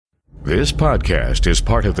This podcast is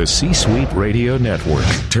part of the C-Suite Radio Network,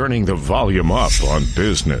 turning the volume up on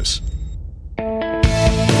business.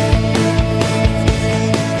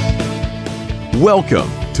 Welcome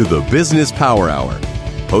to the Business Power Hour,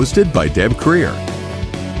 hosted by Deb Creer.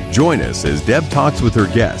 Join us as Deb talks with her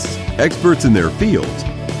guests, experts in their fields,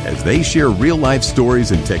 as they share real-life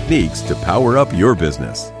stories and techniques to power up your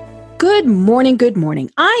business. Good morning, good morning.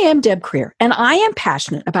 I am Deb Creer, and I am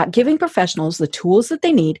passionate about giving professionals the tools that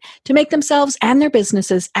they need to make themselves and their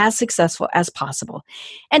businesses as successful as possible.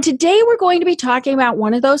 And today we're going to be talking about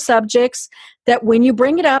one of those subjects that when you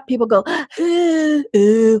bring it up, people go, ooh,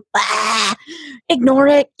 ooh, ah, ignore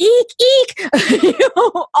it, eek.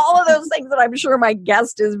 All of those things that I'm sure my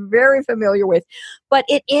guest is very familiar with. But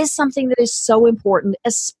it is something that is so important,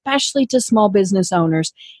 especially to small business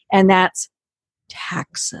owners, and that's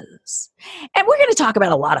taxes. And we're going to talk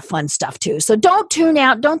about a lot of fun stuff too. So don't tune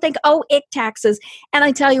out. Don't think, oh, ick, taxes. And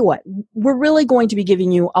I tell you what, we're really going to be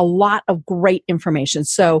giving you a lot of great information.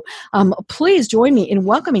 So please join me in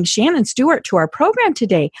welcoming Shanyn Stewart to our program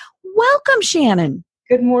today. Welcome, Shanyn.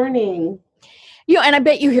 Good morning. And I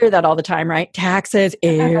bet you hear that all the time, right? Taxes,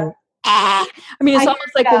 ew. I mean, it's almost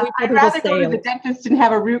like when we I'd rather go to the dentist and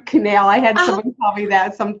have a root canal. I had someone tell me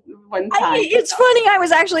that one time. It's funny. I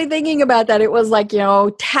was actually thinking about that. It was like,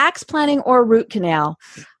 tax planning or root canal.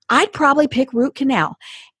 I'd probably pick root canal.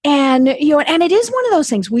 And, and it is one of those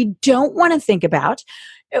things we don't want to think about.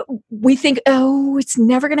 We think, oh, it's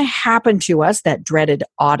never going to happen to us, that dreaded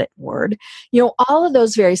audit word, all of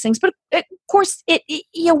those various things. But of course,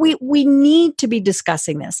 we need to be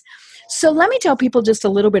discussing this. So let me tell people just a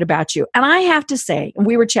little bit about you. And I have to say, and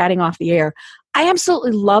we were chatting off the air, I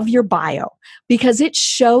absolutely love your bio because it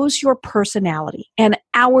shows your personality. And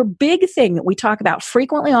our big thing that we talk about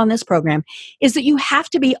frequently on this program is that you have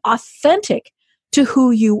to be authentic to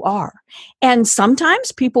who you are. And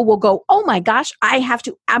sometimes people will go, oh my gosh, I have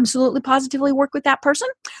to absolutely positively work with that person.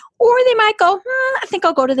 Or they might go, I think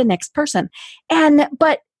I'll go to the next person.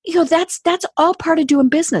 But that's all part of doing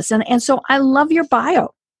business. And so I love your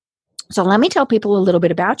bio. So let me tell people a little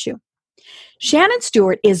bit about you. Shanyn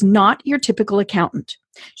Stewart is not your typical accountant.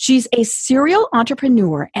 She's a serial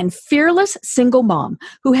entrepreneur and fearless single mom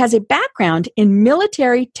who has a background in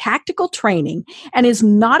military tactical training and is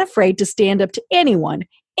not afraid to stand up to anyone,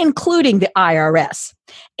 including the IRS.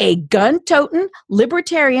 A gun-toting,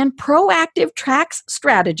 libertarian, proactive tax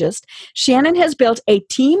strategist, Shanyn has built a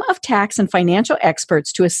team of tax and financial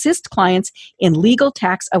experts to assist clients in legal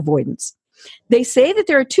tax avoidance. They say that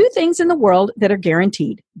there are two things in the world that are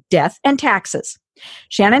guaranteed: death and taxes.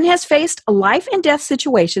 Shanyn has faced life and death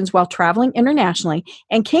situations while traveling internationally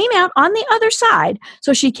and came out on the other side,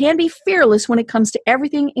 so she can be fearless when it comes to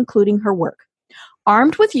everything, including her work.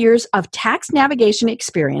 Armed with years of tax navigation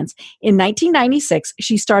experience, in 1996,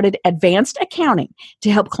 she started Advanced Accounting to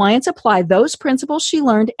help clients apply those principles she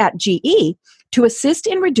learned at GE to assist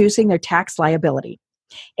in reducing their tax liability.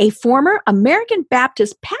 A former American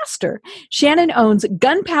Baptist pastor, Shanyn owns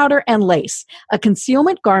Gunpowder and Lace, a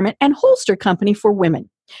concealment garment and holster company for women.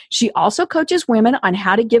 She also coaches women on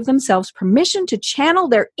how to give themselves permission to channel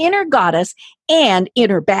their inner goddess and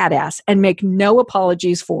inner badass and make no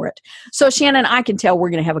apologies for it. So, Shanyn, I can tell we're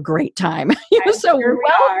going to have a great time. So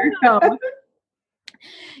welcome.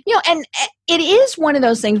 And it is one of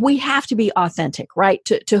those things we have to be authentic, right,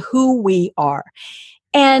 to who we are.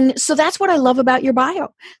 And so that's what I love about your bio.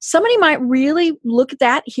 Somebody might really look at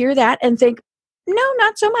that, hear that, and think, no,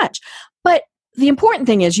 not so much. But the important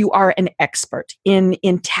thing is you are an expert in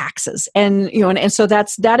taxes. And so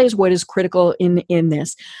that is what is critical in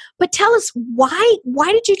this. But tell us, why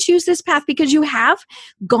did you choose this path? Because you have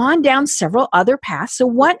gone down several other paths. So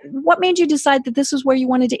what made you decide that this is where you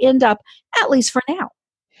wanted to end up, at least for now?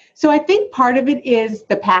 So I think part of it is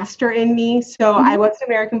the pastor in me. So I was an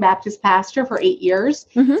American Baptist pastor for 8 years,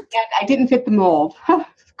 and I didn't fit the mold.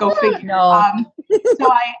 Go figure. No.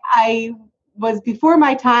 So I was before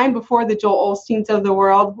my time, before the Joel Osteens of the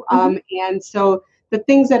world. And so the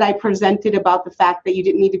things that I presented about the fact that you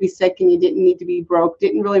didn't need to be sick and you didn't need to be broke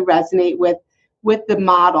didn't really resonate with the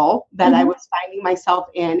model that I was finding myself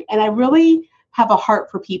in. And I really have a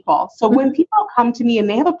heart for people. So when people come to me and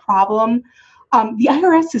they have a problem, the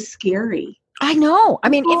IRS is scary. I know. I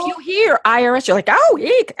mean, if you hear IRS, you're like, oh,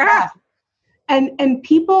 eek. Ah. And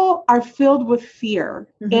people are filled with fear.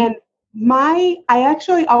 And I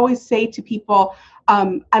actually always say to people,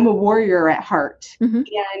 I'm a warrior at heart. And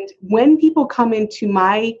when people come into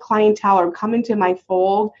my clientele or come into my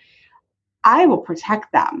fold, I will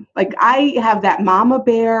protect them. Like, I have that mama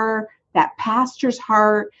bear, that pastor's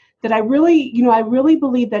heart that I really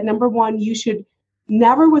believe that, number one, you should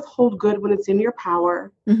never withhold good when it's in your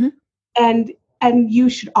power. and you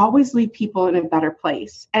should always leave people in a better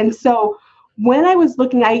place. And so when I was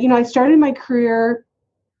looking, I started my career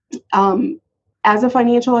as a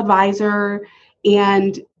financial advisor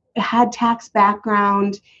and had tax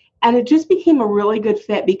background. And it just became a really good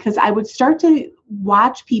fit because I would start to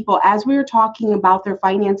watch people as we were talking about their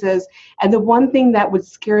finances. And the one thing that would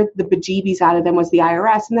scare the bejeebies out of them was the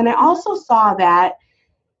IRS. And then I also saw that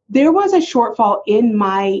there was a shortfall in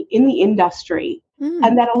the industry,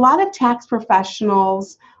 and that a lot of tax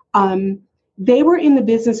professionals, they were in the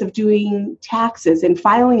business of doing taxes and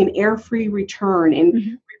filing an error-free return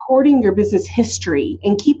and recording your business history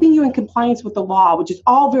and keeping you in compliance with the law, which is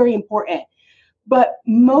all very important. But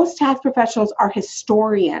most tax professionals are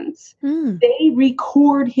historians. They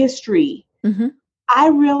record history. I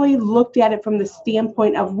really looked at it from the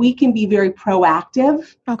standpoint of we can be very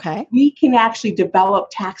proactive. Okay. We can actually develop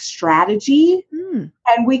tax strategy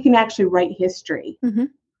and we can actually write history.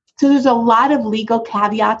 So there's a lot of legal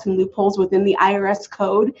caveats and loopholes within the IRS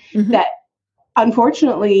code that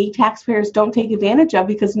unfortunately taxpayers don't take advantage of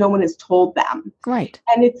because no one has told them. Right.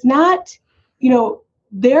 And it's not,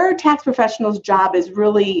 their tax professional's job is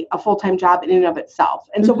really a full-time job in and of itself.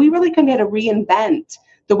 And so we really kind of had to reinvent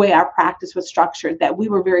the way our practice was structured, that we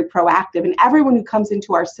were very proactive. And everyone who comes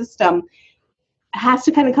into our system has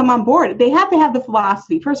to kind of come on board. They have to have the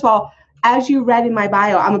philosophy. First of all, as you read in my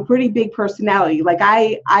bio, I'm a pretty big personality. Like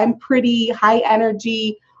I'm pretty high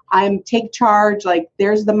energy. I'm take charge. Like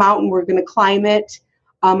there's the mountain. We're going to climb it.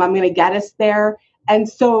 I'm going to get us there. And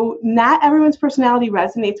so not everyone's personality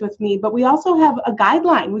resonates with me, but we also have a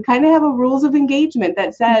guideline. We kind of have a rules of engagement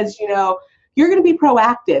that says, you're going to be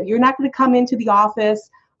proactive. You're not going to come into the office.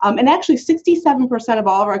 And actually 67% of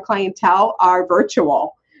all of our clientele are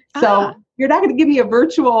virtual. So you're not going to give me a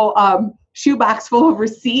virtual shoebox full of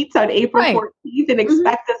receipts on April 14th and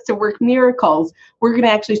expect us to work miracles. We're going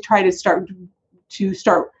to actually try to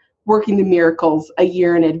start working the miracles a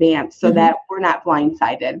year in advance so that we're not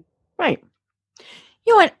blindsided. Right.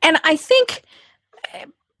 And I think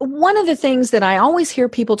one of the things that I always hear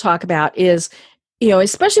people talk about is,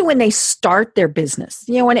 especially when they start their business,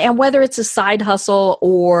 and whether it's a side hustle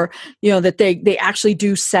or, that they actually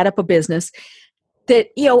do set up a business, that,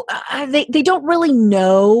 they don't really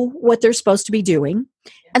know what they're supposed to be doing.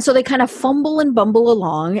 And so they kind of fumble and bumble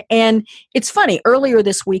along. And it's funny, earlier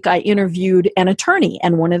this week, I interviewed an attorney.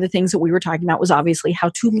 And one of the things that we were talking about was obviously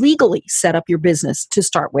how to legally set up your business to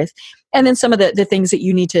start with. And then some of the things that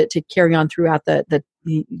you need to carry on throughout the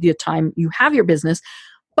time you have your business.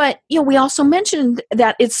 But, we also mentioned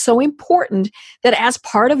that it's so important that as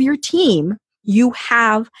part of your team, you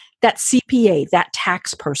have that CPA, that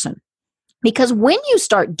tax person. Because when you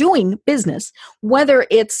start doing business, whether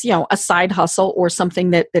it's, a side hustle or something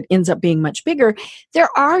that ends up being much bigger, there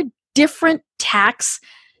are different tax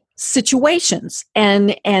situations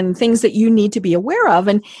and things that you need to be aware of.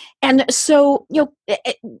 And so,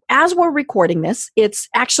 as we're recording this, it's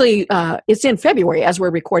actually, it's in February as we're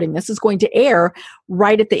recording this. It's going to air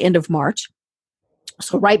right at the end of March.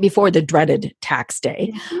 So right before the dreaded tax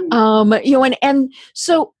day. And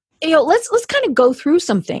so, let's kind of go through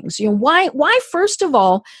some things. Why first of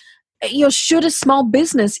all, should a small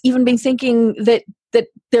business even be thinking that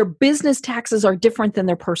their business taxes are different than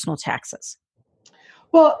their personal taxes?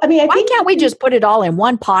 Well, why can't we just put it all in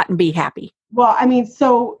one pot and be happy? Well,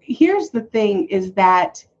 so here's the thing is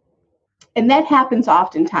that, and that happens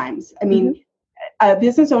oftentimes. A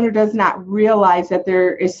business owner does not realize that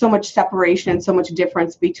there is so much separation, so much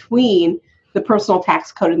difference between the personal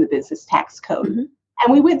tax code and the business tax code. And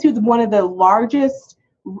we went through one of the largest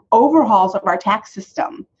overhauls of our tax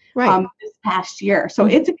system this past year. So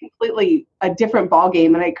it's a completely a different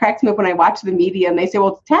ballgame. And it cracks me up when I watch the media and they say,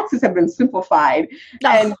 well, taxes have been simplified.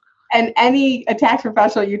 And any tax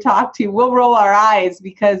professional you talk to will roll our eyes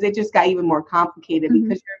because it just got even more complicated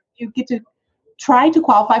because you get to try to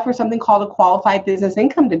qualify for something called a qualified business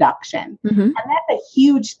income deduction. And that's a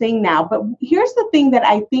huge thing now. But here's the thing that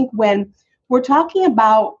I think when we're talking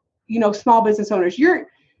about small business owners,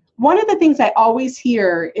 one of the things I always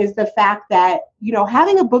hear is the fact that,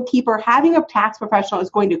 having a bookkeeper, having a tax professional is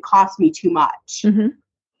going to cost me too much.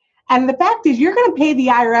 And the fact is you're going to pay the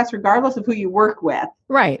IRS regardless of who you work with.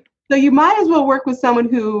 Right. So you might as well work with someone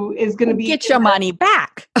who is going to be get your money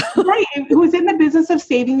back. Right. Who's in the business of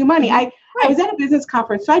saving you money. I was at a business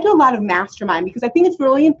conference, so I do a lot of mastermind because I think it's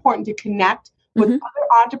really important to connect with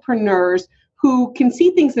other entrepreneurs who can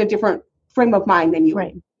see things in a different frame of mind than you.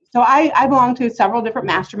 Right. So I belong to several different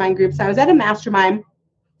mastermind groups. I was at a mastermind,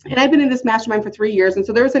 and I've been in this mastermind for 3 years. And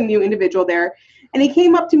so there was a new individual there, and he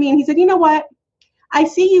came up to me and he said, you know what? I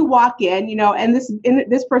see you walk in, and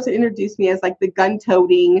this person introduced me as like the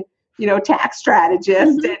gun-toting, tax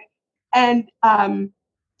strategist. And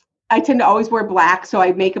I tend to always wear black, so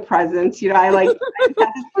I make a presence. I have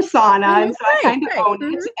this persona, and so I kind of own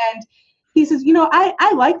it. And he says,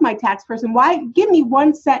 I like my tax person. Why? Give me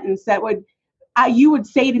one sentence that you would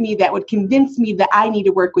say to me that would convince me that I need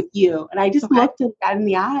to work with you. And I just looked at that in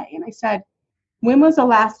the eye, and I said, when was the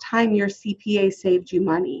last time your CPA saved you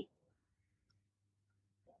money?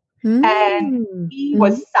 And he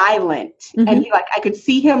was silent, and I could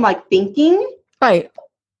see him thinking. Right.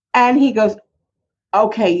 And he goes,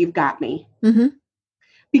 okay, you've got me.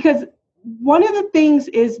 Because one of the things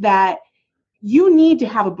is that you need to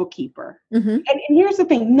have a bookkeeper. And here's the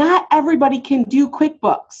thing, not everybody can do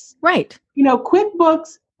QuickBooks. Right.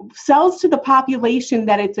 QuickBooks sells to the population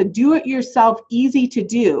that it's a do-it-yourself, easy to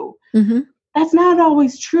do. That's not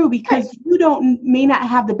always true, because you may not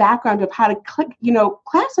have the background of how to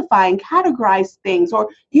classify and categorize things, or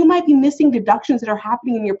you might be missing deductions that are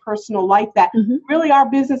happening in your personal life that really are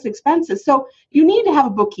business expenses. So you need to have a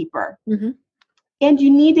bookkeeper. And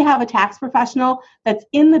you need to have a tax professional that's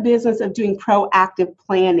in the business of doing proactive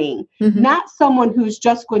planning, not someone who's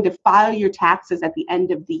just going to file your taxes at the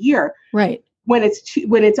end of the year, right? When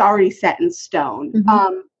it's already set in stone.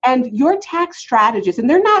 And your tax strategist, and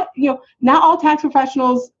they're not, not all tax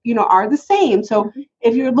professionals, are the same. So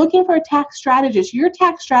if you're looking for a tax strategist, your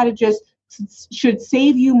tax strategist should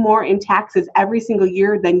save you more in taxes every single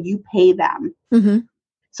year than you pay them.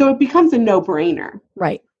 So it becomes a no-brainer.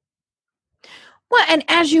 Right. Well, and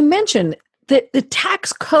as you mentioned, the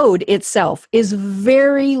tax code itself is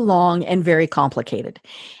very long and very complicated.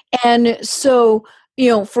 And so,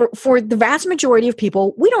 for the vast majority of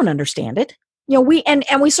people, we don't understand it.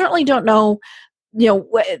 We certainly don't know,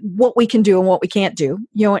 what we can do and what we can't do.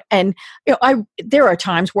 There are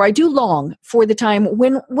times where I do long for the time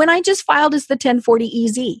when I just filed as the 1040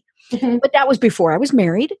 EZ. But that was before I was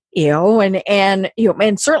married, and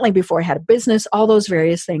certainly before I had a business, all those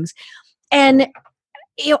various things. And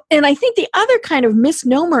I think the other kind of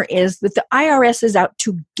misnomer is that the IRS is out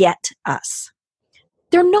to get us.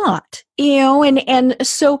 They're not, and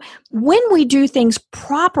so when we do things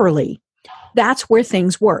properly, that's where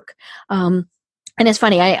things work. And it's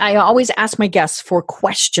funny, I always ask my guests for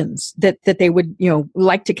questions that they would,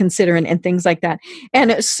 like to consider and things like that.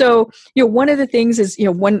 And so, one of the things is,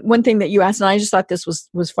 one thing that you asked, and I just thought this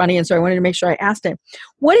was funny, and so I wanted to make sure I asked it.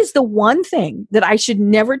 What is the one thing that I should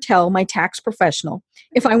never tell my tax professional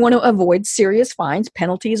if I want to avoid serious fines,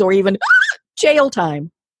 penalties, or even jail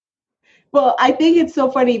time? Well, I think it's so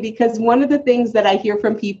funny because one of the things that I hear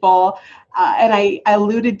from people, and I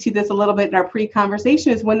alluded to this a little bit in our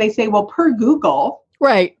pre-conversation, is when they say, well, per Google.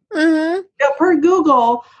 Right. Per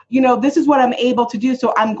Google, this is what I'm able to do,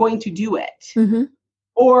 so I'm going to do it.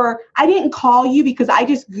 Or I didn't call you because I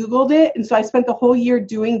just Googled it, and so I spent the whole year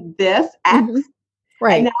doing this X.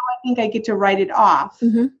 Right. And now I think I get to write it off.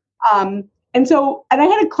 And I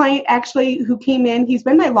had a client actually who came in. He's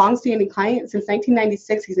been my longstanding client since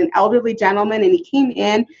 1996. He's an elderly gentleman, and he came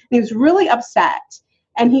in and he was really upset.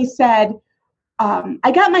 And he said,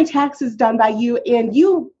 I got my taxes done by you, and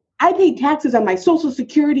I paid taxes on my Social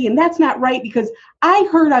Security, and that's not right because I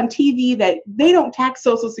heard on TV that they don't tax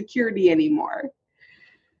Social Security anymore.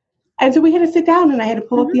 And so we had to sit down, and I had to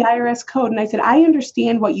pull up the IRS code, and I said, I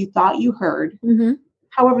understand what you thought you heard.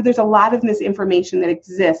 However, there's a lot of misinformation that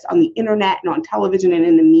exists on the internet and on television and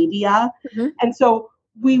in the media. And so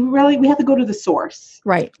we have to go to the source.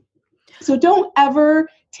 Right. So don't ever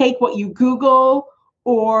take what you Google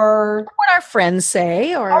or what our friends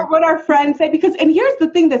say or what our friends say, and here's the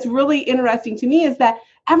thing that's really interesting to me is that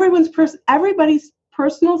everybody's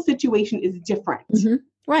personal situation is different.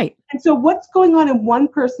 Right. And so what's going on in one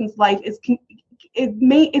person's life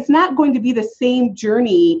it's not going to be the same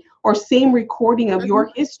journey or same recording of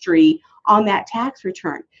your history on that tax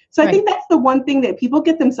return. So I think that's the one thing that people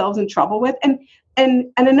get themselves in trouble with. And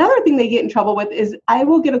another thing they get in trouble with is I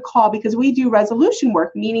will get a call because we do resolution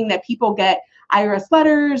work, meaning that people get IRS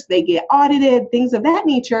letters, they get audited, things of that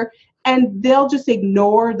nature, and they'll just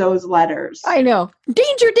ignore those letters. I know.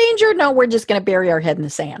 Danger, danger. No, we're just going to bury our head in the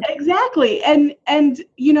sand. Exactly. And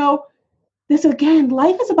this again,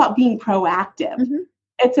 life is about being proactive.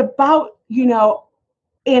 It's about,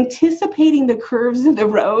 anticipating the curves in the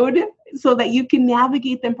road so that you can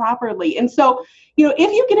navigate them properly. And so, if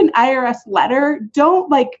you get an IRS letter,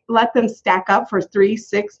 don't let them stack up for 3,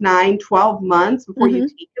 6, 9, 12 months before you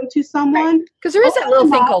take them to someone. Because there is that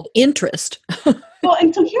little thing called interest. Well,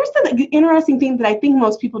 and so here's the interesting thing that I think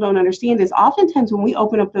most people don't understand is oftentimes when we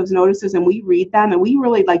open up those notices and we read them and we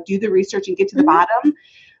really do the research and get to the bottom,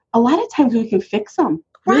 a lot of times we can fix them.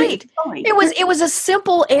 Right. It was a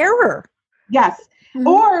simple error. Yes.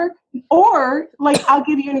 Or Or like, I'll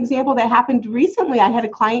give you an example that happened recently. I had a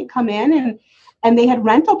client come in and they had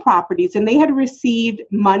rental properties and they had received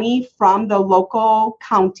money from the local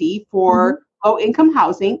county for low income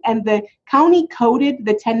housing. And the county coded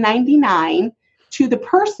the 1099 to the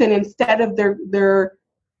person instead of their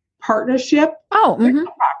partnership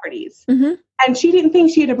rental properties. And she didn't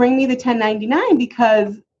think she had to bring me the 1099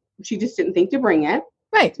 because she just didn't think to bring it.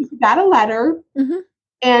 Right. So she got a letter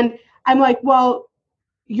and I'm like, well,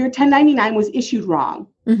 your 1099 was issued wrong.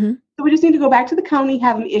 So we just need to go back to the county,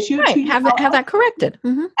 have them issued. Right. Have that corrected.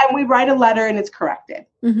 And we write a letter and it's corrected.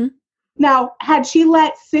 Now, had she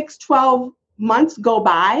let 6-12 months go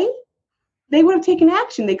by, they would have taken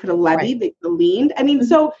action. They could have levied, they could have liened. I mean,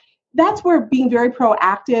 so that's where being very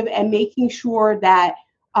proactive and making sure that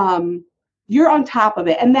you're on top of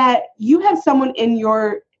it and that you have someone in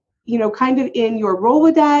your, kind of in your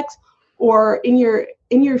Rolodex or in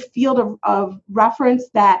your field of reference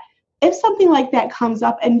that if something like that comes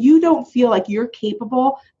up and you don't feel like you're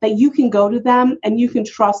capable, that you can go to them and you can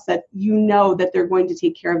trust that that they're going to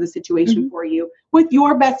take care of the situation for you with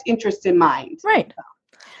your best interest in mind. Right.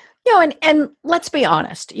 And let's be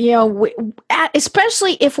honest,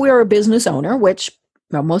 especially if we're a business owner, which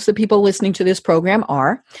most of the people listening to this program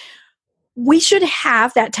are, we should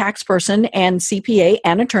have that tax person and CPA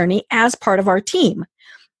and attorney as part of our team.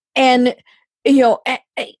 And,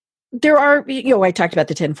 there are, I talked about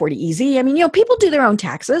the 1040 EZ. I mean, people do their own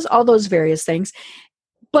taxes, all those various things.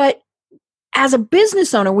 But as a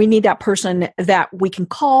business owner, we need that person that we can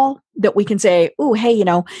call, that we can say, oh, hey,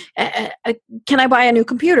 can I buy a new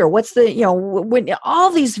computer? What's the, all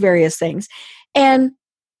these various things. And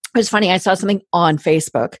it was funny. I saw something on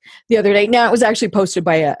Facebook the other day. Now, it was actually posted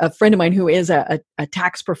by a friend of mine who is a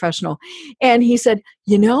tax professional. And he said,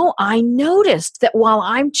 I noticed that while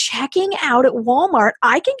I'm checking out at Walmart,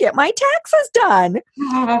 I can get my taxes done.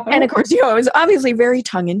 And of course, it was obviously very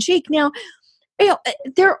tongue in cheek. Now,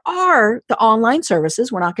 there are the online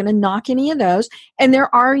services. We're not going to knock any of those. And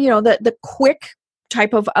there are, the quick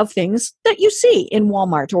type of things that you see in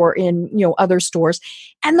Walmart or in, other stores.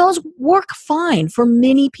 And those work fine for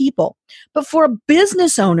many people. But for a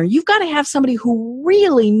business owner, you've got to have somebody who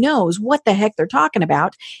really knows what the heck they're talking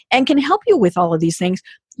about and can help you with all of these things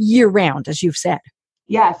year round, as you've said.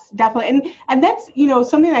 Yes, definitely. And that's,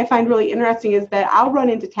 something I find really interesting is that I'll run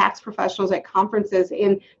into tax professionals at conferences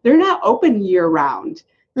and they're not open year round.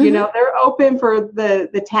 They're open for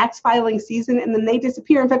the tax filing season and then they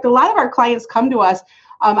disappear. In fact, a lot of our clients come to us.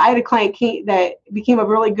 I had a client that became a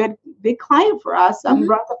really good, big client for us, runs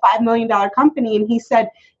a $5 million company. And he said,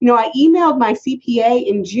 I emailed my CPA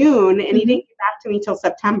in June and he didn't get back to me till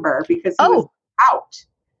September because he was out.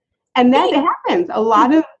 And that happens. A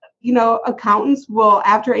lot of, accountants will,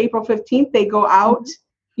 after April 15th, they go out,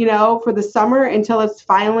 for the summer until it's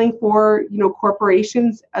filing for,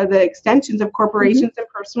 corporations, the extensions of corporations and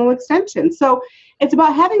personal extensions. So it's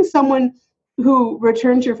about having someone who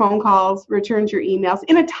returns your phone calls, returns your emails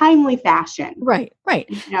in a timely fashion. Right.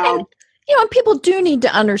 And people do need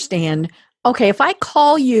to understand, okay, if I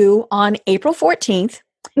call you on April 14th,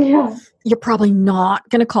 you're probably not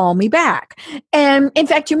going to call me back. And in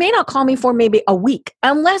fact, you may not call me for maybe a week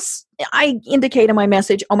unless I indicate in my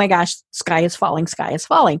message, oh my gosh, sky is falling.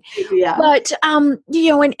 Yeah. But, and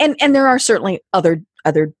there are certainly other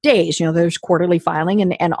days, there's quarterly filing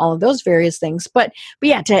and all of those various things. But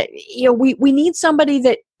yeah, we need somebody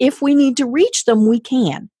that if we need to reach them, we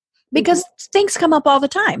can. Because things come up all the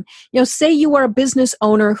time. Say you are a business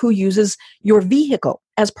owner who uses your vehicle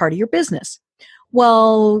as part of your business.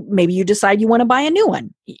 Well, maybe you decide you want to buy a new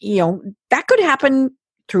one. That could happen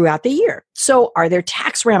throughout the year. So are there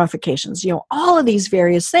tax ramifications? All of these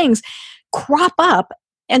various things crop up.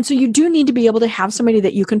 And so you do need to be able to have somebody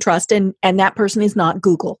that you can trust and that person is not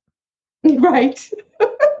Google. Right.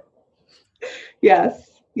 Yes,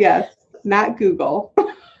 not Google.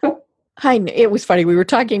 It was funny. We were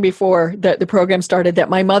talking before the program started that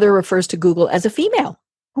my mother refers to Google as a female.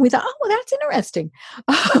 And we thought, oh, well, that's interesting.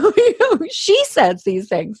 She says these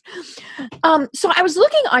things. So I was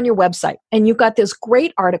looking on your website, and you've got this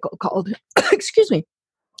great article called,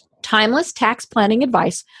 Timeless Tax Planning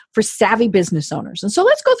Advice for Savvy Business Owners. And so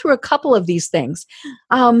let's go through a couple of these things.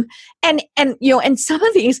 And some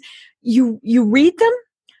of these, you read them,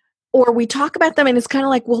 or we talk about them, and it's kind of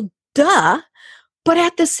like, well, duh. But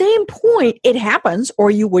at the same point, it happens, or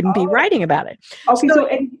you wouldn't be writing about it.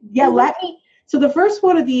 Okay, let me. So the first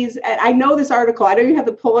one of these, and I know this article, I don't even have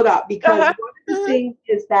to pull it up because one of the things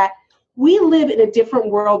is that we live in a different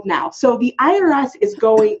world now. So the IRS is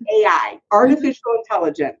going AI, artificial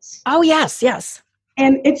intelligence. Oh, yes.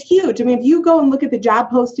 And it's huge. I mean, if you go and look at the job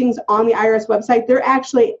postings on the IRS website, they're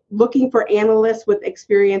actually looking for analysts with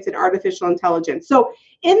experience in artificial intelligence. So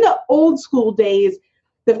in the old school days,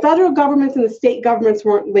 the federal governments and the state governments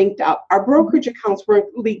weren't linked up. Our brokerage accounts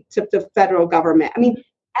weren't linked to the federal government. I mean,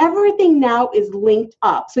 everything now is linked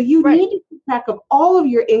up. So you need to keep track of all of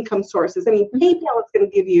your income sources. I mean, PayPal is going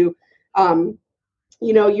to give you,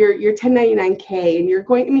 your 1099K,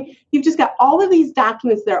 and you've just got all of these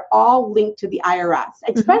documents that are all linked to the IRS,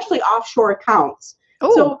 especially offshore accounts.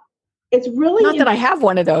 Oh. So it's really not that I have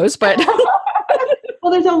one of those, but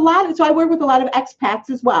well, there's a lot. So I work with a lot of expats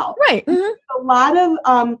as well. Right. A lot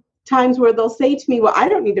of times where they'll say to me, well, I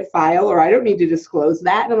don't need to file or I don't need to disclose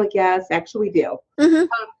that. And I'm like, yes, actually we do.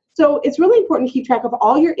 So it's really important to keep track of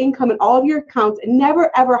all your income and all of your accounts and never,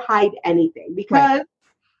 ever hide anything because,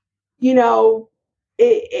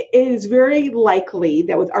 it is very likely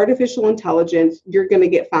that with artificial intelligence, you're going to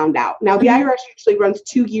get found out. Now, the IRS usually runs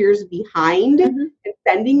 2 years behind in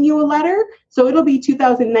sending you a letter. So it'll be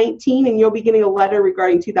 2019 and you'll be getting a letter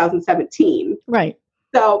regarding 2017. Right.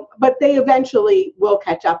 So, but they eventually will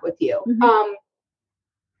catch up with you.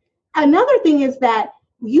 Another thing is that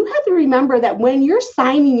you have to remember that when you're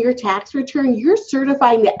signing your tax return, you're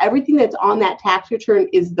certifying that everything that's on that tax return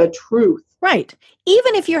is the truth. Right.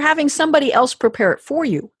 Even if you're having somebody else prepare it for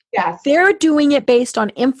you. Yes. They're doing it based on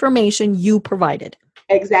information you provided.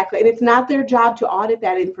 Exactly. And it's not their job to audit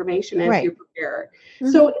that information as your preparer.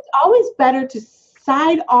 So it's always better to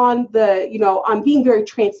side on on being very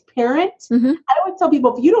transparent. I always tell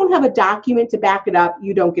people, if you don't have a document to back it up,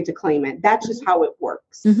 you don't get to claim it. That's just how it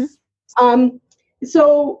works.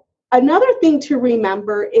 So another thing to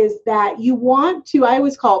remember is that you want to, I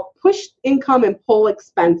always call push income and pull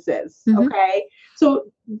expenses. Okay.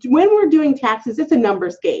 So when we're doing taxes, it's a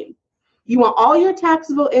numbers game. You want all your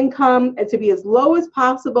taxable income to be as low as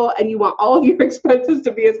possible, and you want all of your expenses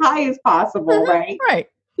to be as high as possible, right? Right.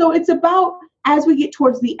 So it's about, as we get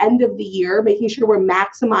towards the end of the year, making sure we're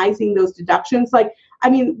maximizing those deductions. Like,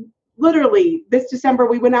 I mean, literally this December,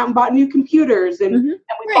 we went out and bought new computers and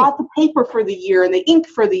we bought the paper for the year and the ink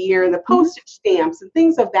for the year and the postage stamps and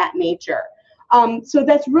things of that nature. So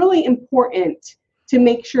that's really important to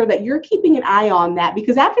make sure that you're keeping an eye on that,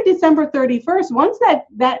 because after December 31st, once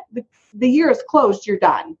the year is closed, you're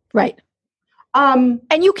done. Right. And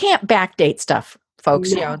you can't backdate stuff,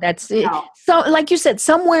 folks. No, that's so, like you said,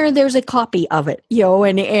 somewhere there's a copy of it,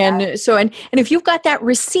 and so if you've got that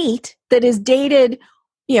receipt that is dated,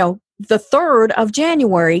 the 3rd of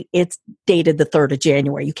January, it's dated the 3rd of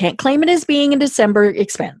January. You can't claim it as being a December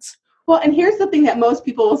expense. Well, and here's the thing that most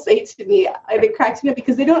people will say to me, and it cracks me up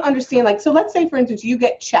because they don't understand. Like, so let's say, for instance, you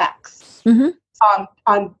get checks. On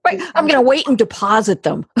I'm going to wait and deposit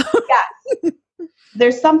them. Yes.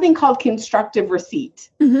 There's something called constructive receipt.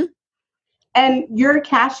 And you're a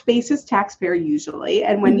cash basis taxpayer usually.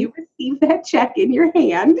 And when you receive that check in your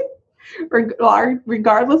hand,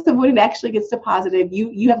 regardless of when it actually gets deposited,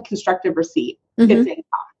 you have a constructive receipt. It's income.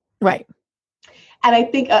 Right. And I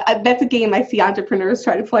think that's a game I see entrepreneurs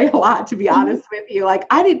try to play a lot, to be honest with you. Like,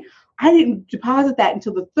 I didn't deposit that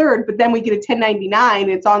until the 3rd, but then we get a 1099.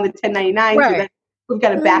 It's on the 1099. So then we've got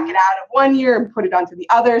to back it out of one year and put it onto the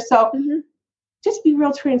other. So just be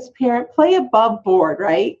real transparent, play above board,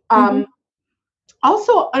 right?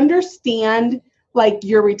 Also understand like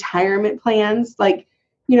your retirement plans. Like,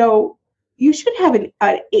 you should have an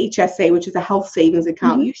HSA, which is a health savings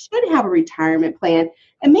account. You should have a retirement plan,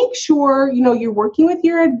 and make sure, you're working with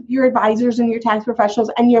your advisors and your tax professionals,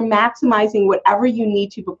 and you're maximizing whatever you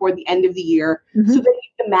need to before the end of the year so that you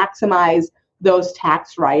can maximize those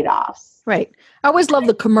tax write-offs. Right. I always love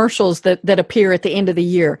the commercials that appear at the end of the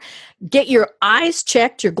year. Get your eyes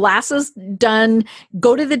checked, your glasses done,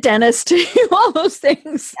 go to the dentist, all those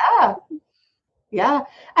things. Yeah. Yeah.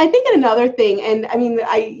 I think another thing, and I mean,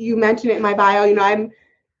 you mentioned it in my bio,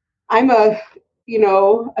 I'm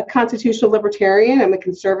a constitutional libertarian. I'm a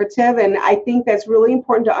conservative. And I think that's really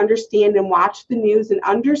important to understand and watch the news and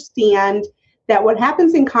understand that what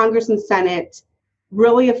happens in Congress and Senate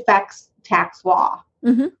really affects tax law.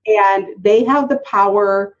 And they have the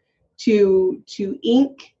power to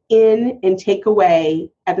ink in and take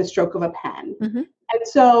away at the stroke of a pen. And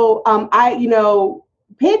so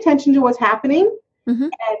pay attention to what's happening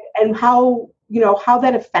and how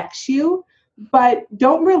that affects you, but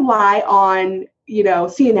don't rely on,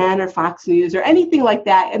 CNN or Fox News or anything like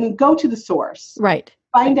that. I mean, go to the source. Right.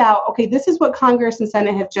 Find out, okay, this is what Congress and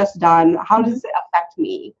Senate have just done. How does it affect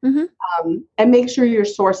me? And make sure you're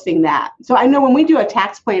sourcing that. So I know when we do a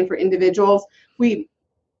tax plan for individuals, we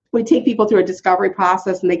take people through a discovery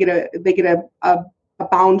process, and they get a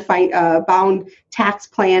bound tax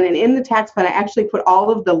plan. And in the tax plan, I actually put all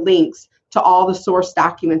of the links to all the source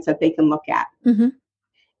documents that they can look at. Mm-hmm.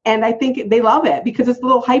 And I think they love it because it's a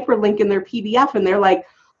little hyperlink in their PDF. And they're like,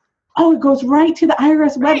 oh, it goes right to the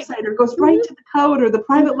IRS website, or it goes right to the code or the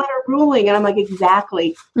private letter ruling. And I'm like,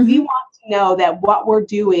 exactly. Mm-hmm. We want to know that what we're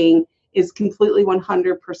doing is completely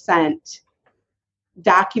 100%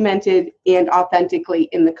 documented and authentically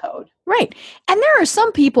in the code. Right. And there are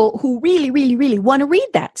some people who really, really, really want to read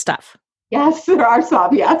that stuff. Yes, there are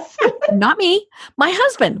some, yes. Not me. My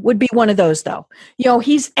husband would be one of those, though.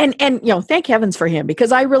 He's, and thank heavens for him,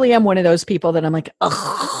 because I really am one of those people that I'm like,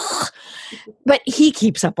 ugh. But he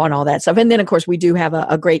keeps up on all that stuff. And then, of course, we do have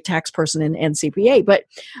a great tax person and CPA. But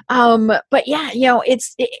yeah,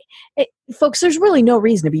 folks, there's really no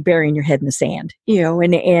reason to be burying your head in the sand,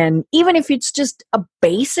 and even if it's just a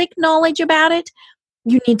basic knowledge about it,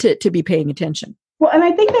 you need to be paying attention. Well, and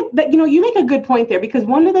I think that you make a good point there, because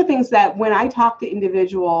one of the things that when I talk to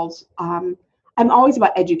individuals, I'm always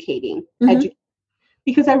about educating,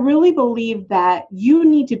 because I really believe that you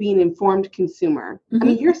need to be an informed consumer. Mm-hmm. I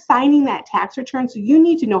mean, you're signing that tax return, so you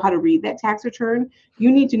need to know how to read that tax return.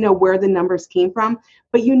 You need to know where the numbers came from,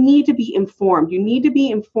 but you need to be informed. You need to be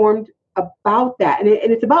informed about that, and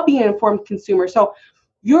it's about being an informed consumer. So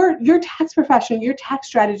your tax professional, your tax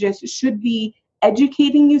strategist should be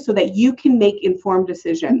educating you so that you can make informed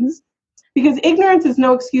decisions, because ignorance is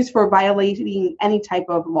no excuse for violating any type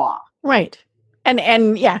of law. Right.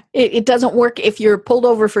 And yeah, it doesn't work if you're pulled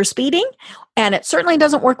over for speeding, and it certainly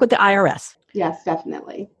doesn't work with the IRS. Yes,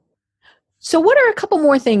 definitely. So what are a couple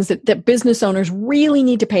more things that business owners really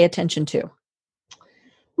need to pay attention to?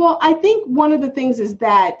 Well, I think one of the things is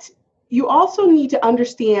that you also need to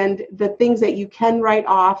understand the things that you can write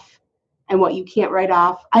off and what you can't write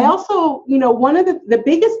off. I also, one of the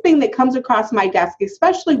biggest thing that comes across my desk,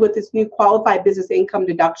 especially with this new qualified business income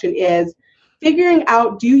deduction, is figuring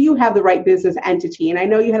out, do you have the right business entity? And I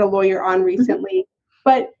know you had a lawyer on recently,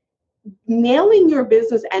 but nailing your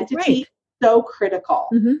business entity is so critical.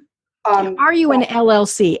 Are you an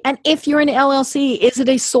LLC? And if you're an LLC, is it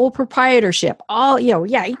a sole proprietorship?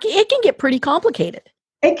 It can get pretty complicated.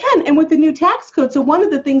 It can. And with the new tax code, so one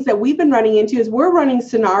of the things that we've been running into is we're running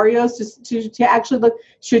scenarios to actually look,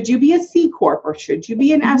 should you be a C Corp or should you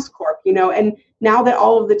be an S Corp? And now that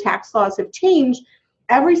all of the tax laws have changed,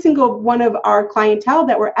 every single one of our clientele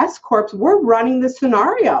that were S Corps, we're running the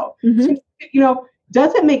scenario. So,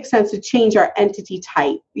 does it make sense to change our entity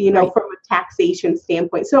type, from a taxation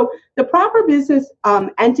standpoint? So the proper business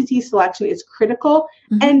entity selection is critical.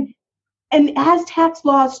 And as tax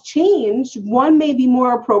laws change, one may be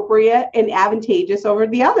more appropriate and advantageous over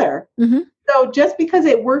the other. So just because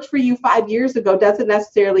it worked for you 5 years ago doesn't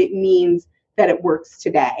necessarily mean that it works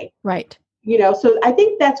today. Right. So I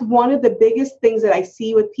think that's one of the biggest things that I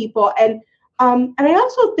see with people. And I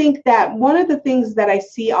also think that one of the things that I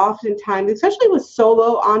see oftentimes, especially with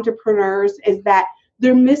solo entrepreneurs, is that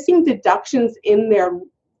they're missing deductions in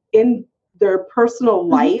their personal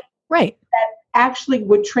life. Right. That actually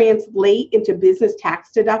would translate into business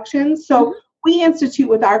tax deductions. So we institute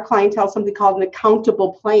with our clientele something called an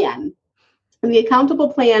accountable plan. And the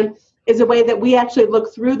accountable plan is a way that we actually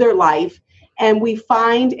look through their life and we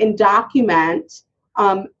find and document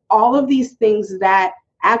all of these things that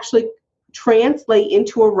actually translate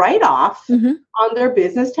into a write-off on their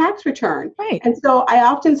business tax return. Right. And so I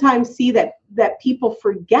oftentimes see that people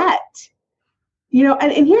forget.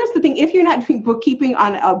 And here's the thing, if you're not doing bookkeeping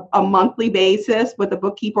on a monthly basis with a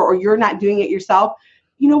bookkeeper, or you're not doing it yourself,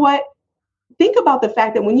 you know what? Think about the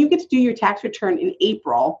fact that when you get to do your tax return in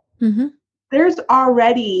April, there's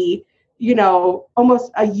already,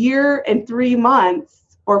 almost a year and 3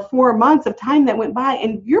 months or 4 months of time that went by,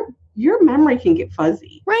 and your memory can get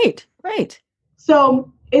fuzzy. Right, right.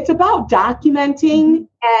 So it's about documenting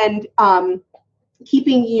and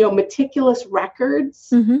keeping, meticulous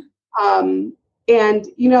records. And,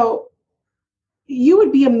 you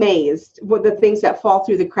would be amazed with the things that fall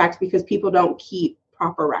through the cracks because people don't keep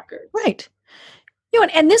proper records. Right.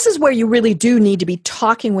 And this is where you really do need to be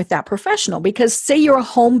talking with that professional, because say you're a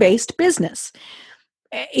home-based business,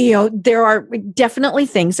 there are definitely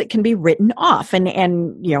things that can be written off. And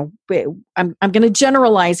I'm going to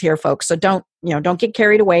generalize here, folks. So don't get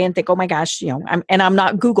carried away and think, oh my gosh, I'm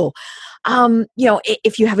not Google.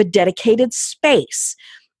 If you have a dedicated space,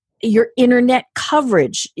 your internet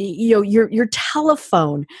coverage, your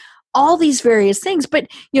telephone, all these various things. But,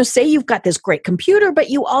 say you've got this great computer, but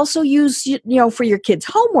you also use, for your kids'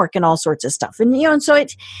 homework and all sorts of stuff. And, and so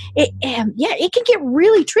it can get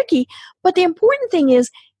really tricky. But the important thing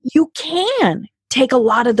is you can take a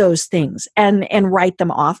lot of those things and write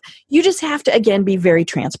them off. You just have to, again, be very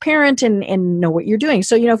transparent and know what you're doing.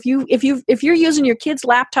 So, if you're using your kid's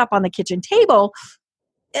laptop on the kitchen table,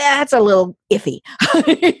 that's a little iffy.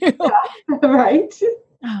 Yeah, right.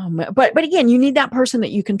 But again, you need that person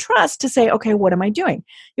that you can trust to say, okay, what am I doing?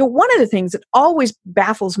 One of the things that always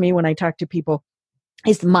baffles me when I talk to people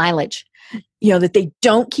is the mileage. That they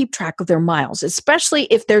don't keep track of their miles, especially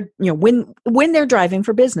if they're, when they're driving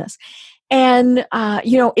for business. And,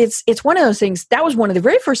 it's one of those things. That was one of the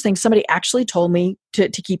very first things somebody actually told me to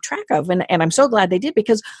keep track of. And I'm so glad they did,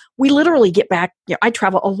 because we literally get back, I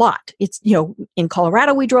travel a lot. It's, in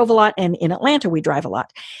Colorado, we drove a lot, and in Atlanta, we drive a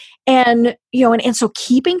lot. And, and so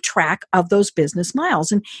keeping track of those business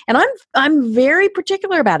miles, and I'm very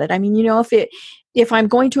particular about it. I mean, if I'm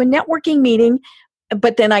going to a networking meeting,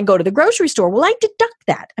 but then I go to the grocery store, well, I deduct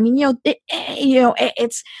that. I mean,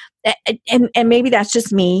 it's, and maybe that's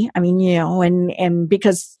just me. I mean, and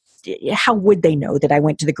because how would they know that I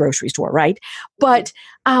went to the grocery store, right? But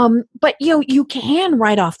you can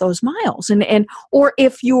write off those miles, and or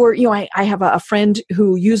if you're, I have a friend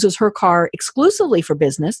who uses her car exclusively for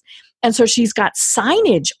business, and so she's got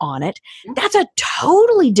signage on it. That's a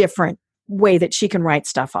totally different way that she can write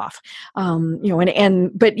stuff off. But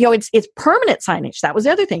it's permanent signage. That was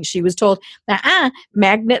the other thing. She was told,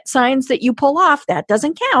 magnet signs that you pull off, that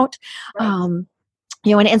doesn't count. Right.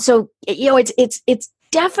 And so, it's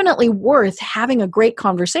definitely worth having a great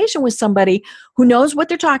conversation with somebody who knows what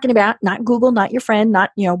they're talking about, not Google, not your friend,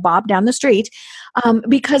 not, Bob down the street,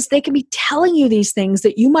 because they can be telling you these things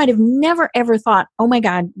that you might have never, ever thought, oh my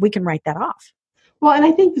God, we can write that off. Well, and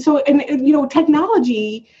I think so, and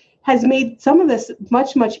technology has made some of this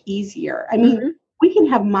much, much easier. I mean, we can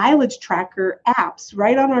have mileage tracker apps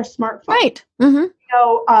right on our smartphone. Right.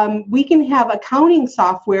 Mm-hmm. We can have accounting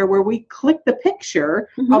software where we click the picture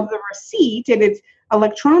of the receipt and it's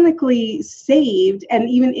electronically saved, and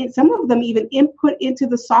even some of them even input into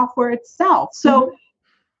the software itself. So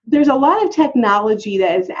there's a lot of technology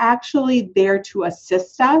that is actually there to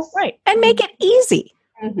assist us. Right. And make it easy.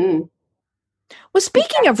 Mm-hmm. Well,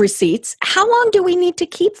 speaking of receipts, how long do we need to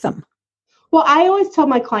keep them? Well, I always tell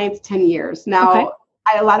my clients 10 years. Now,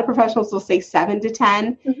 a lot of professionals will say 7 to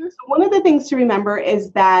 10. So one of the things to remember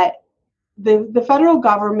is that the federal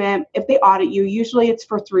government, if they audit you, usually it's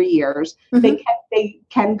for 3 years. They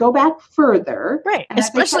can go back further. Right,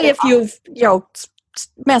 especially if you've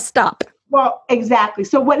messed up. Well, exactly.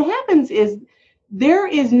 So what happens is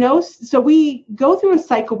so we go through a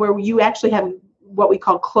cycle where you actually have what we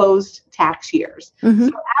call closed tax years.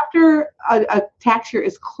 So after a tax year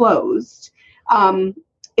is closed,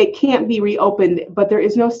 it can't be reopened, but there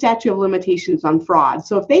is no statute of limitations on fraud.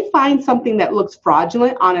 So if they find something that looks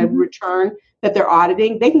fraudulent on a return that they're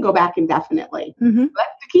auditing, they can go back indefinitely. But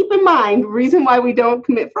to keep in mind, the reason why we don't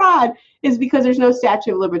commit fraud is because there's no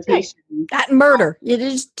statute of limitations. That murder. You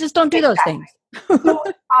just don't do those things. So,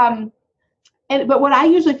 but what I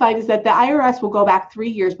usually find is that the IRS will go back 3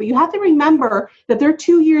 years, but you have to remember that they're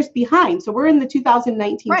 2 years behind. So we're in the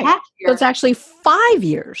 2019 tax year. So it's actually 5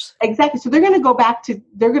 years. Exactly. So they're going to go back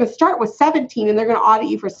they're going to start with 17 and they're going to audit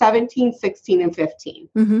you for 17, 16, and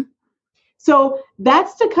 15. So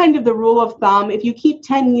that's the kind of the rule of thumb. If you keep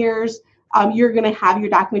 10 years, you're going to have your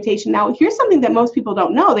documentation. Now, here's something that most people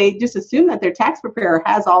don't know. They just assume that their tax preparer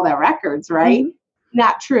has all their records, right?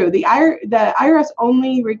 Not true. The IRS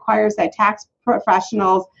only requires that tax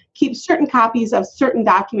professionals keep certain copies of certain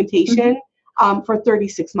documentation for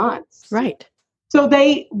 36 months. Right. So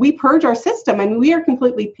we purge our system and we are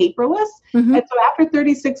completely paperless. And so after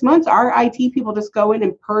 36 months, our IT people just go in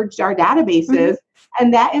and purge our databases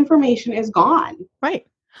and that information is gone. Right.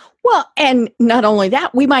 Well, and not only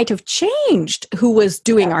that, we might have changed who was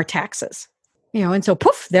doing our taxes, and so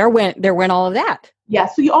poof, there went all of that. Yeah.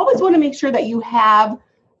 So you always want to make sure that you have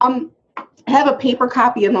a paper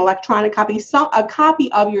copy, an electronic copy, a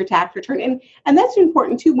copy of your tax return. And that's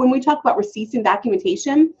important too. When we talk about receipts and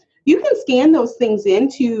documentation, you can scan those things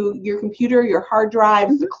into your computer, your hard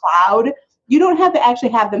drives, the cloud. You don't have to actually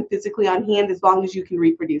have them physically on hand as long as you can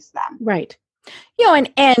reproduce them. Right.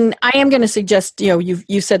 And I am going to suggest,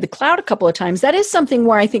 you said the cloud a couple of times. That is something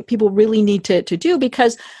where I think people really need to do,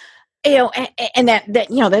 because and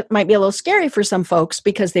that might be a little scary for some folks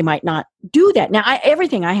because they might not do that. Now,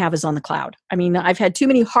 everything I have is on the cloud. I mean, I've had too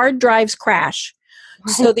many hard drives crash.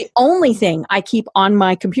 Right. So the only thing I keep on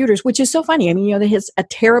my computers, which is so funny. I mean, there's a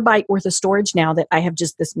terabyte worth of storage now that I have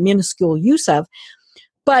just this minuscule use of.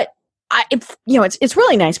 But it's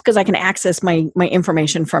really nice because I can access my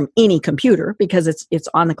information from any computer because it's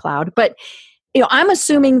on the cloud. But I'm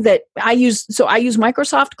assuming that I use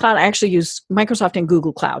Microsoft Cloud. I actually use Microsoft and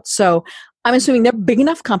Google Cloud. So I'm assuming they're big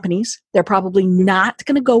enough companies. They're probably not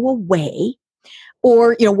going to go away,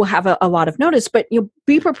 or, we'll have a lot of notice, but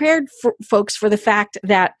be prepared for folks for the fact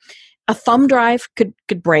that a thumb drive could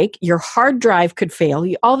break, your hard drive could fail,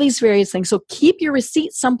 all these various things. So keep your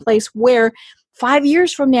receipts someplace where 5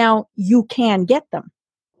 years from now you can get them.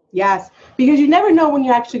 Yes, because you never know when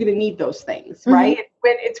you're actually going to need those things, right?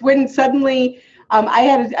 It's when suddenly I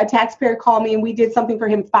had a taxpayer call me and we did something for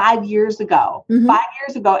him 5 years ago,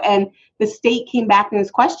 and the state came back and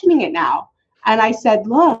is questioning it now. And I said,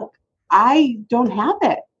 look, I don't have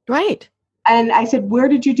it. Right. And I said, where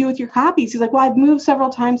did you do with your copies? He's like, well, I've moved several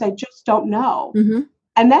times. I just don't know.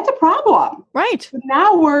 And that's a problem. Right. But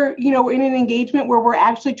now we're in an engagement where we're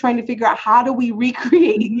actually trying to figure out how do we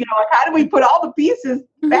recreate, how do we put all the pieces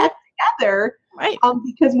back together? Right.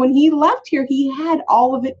 Because when he left here, he had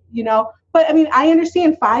all of it, But I mean, I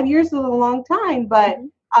understand 5 years is a long time, but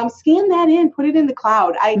scan that in, put it in the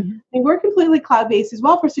cloud. I mean, we're completely cloud-based as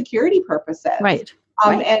well for security purposes. Right.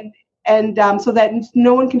 And so that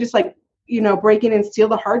no one can just break in and steal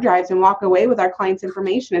the hard drives and walk away with our clients'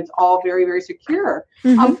 information. It's all very, very secure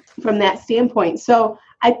from that standpoint. So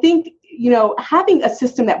I think, having a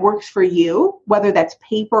system that works for you, whether that's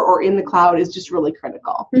paper or in the cloud, is just really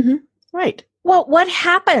critical. Right. Well, what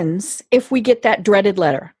happens if we get that dreaded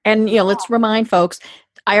letter? And, let's remind folks,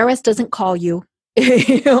 IRS doesn't call you.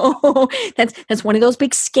 That's one of those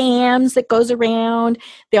big scams that goes around.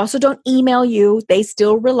 They also don't email you. They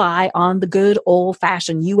still rely on the good old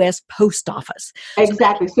fashioned U.S. Post Office.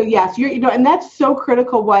 Exactly. So yes, and that's so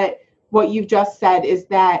critical. What you've just said is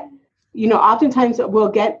that, oftentimes we'll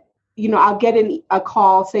get, I'll get a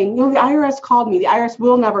call saying, the IRS called me. The IRS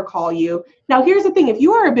will never call you. Now, here's the thing. If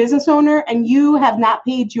you are a business owner and you have not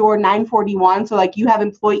paid your 941, so like you have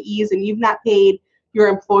employees and you've not paid your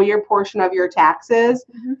employer portion of your taxes,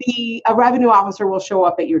 a revenue officer will show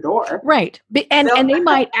up at your door. Right. And they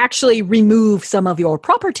might actually remove some of your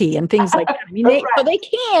property and things like that. I mean, so they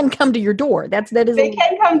can come to your door. They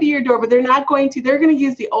can come to your door, but they're not going to. They're going to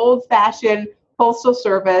use the old-fashioned postal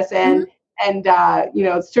service and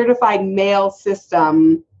certified mail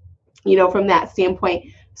system, from that standpoint.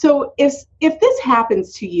 So if this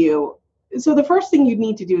happens to you, so the first thing you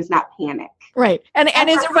need to do is not panic. Right. And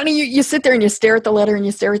is it funny? You sit there and you stare at the letter and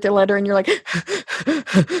you stare at the letter and you're like,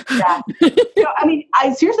 yeah. I mean,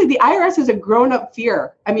 seriously, the IRS is a grown-up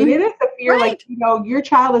fear. I mean, it is a fear, right. Like, your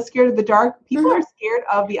child is scared of the dark. People are scared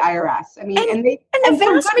of the IRS. I mean, and the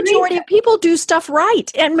vast majority of people do stuff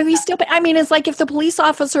right. And we still, I mean, it's like if the police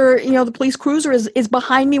officer, the police cruiser is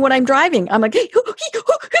behind me when I'm driving, I'm like,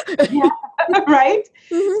 yeah, right?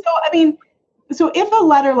 So, I mean, so if a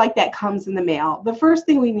letter like that comes in the mail, the first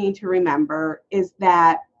thing we need to remember is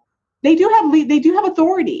that they do have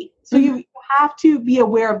authority. So you have to be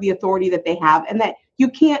aware of the authority that they have and that you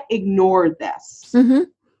can't ignore this.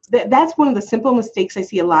 That's one of the simple mistakes I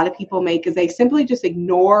see a lot of people make is they simply just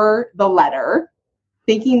ignore the letter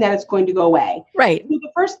thinking that it's going to go away. Right. So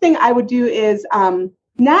the first thing I would do is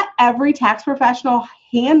not every tax professional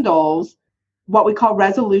handles what we call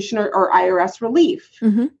resolution or IRS relief.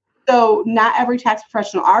 So not every tax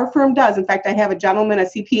professional, our firm does. In fact, I have a gentleman, a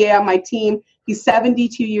CPA on my team. He's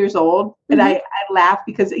 72 years old. And I laugh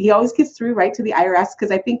because he always gets through right to the IRS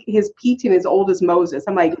because I think his PTIN is old as Moses.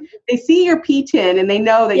 I'm like, they see your PTIN and they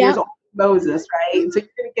know that you're as old as Moses, right? And so you're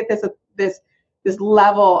going to get this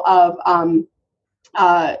level of,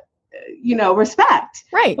 respect.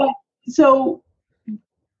 Right. But, so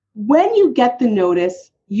when you get the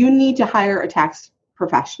notice, you need to hire a tax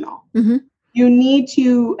professional. You need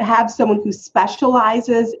to have someone who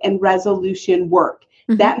specializes in resolution work.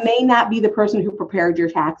 That may not be the person who prepared your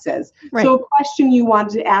taxes. Right. So a question you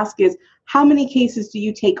wanted to ask is, how many cases do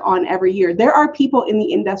you take on every year? There are people in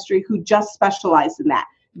the industry who just specialize in that.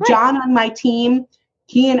 Right. John on my team,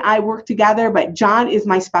 he and I work together, but John is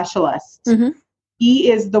my specialist.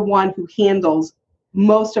 He is the one who handles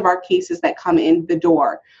most of our cases that come in the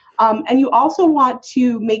door. And you also want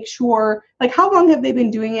to make sure, like, how long have they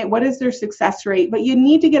been doing it? What is their success rate? But you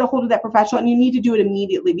need to get a hold of that professional and you need to do it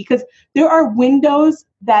immediately because there are windows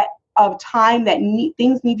of time that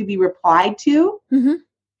things need to be replied to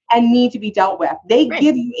and need to be dealt with. They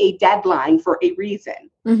give you a deadline for a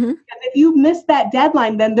reason. Because if you miss that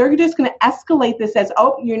deadline, then they're just going to escalate this as,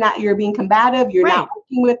 you're being combative. You're not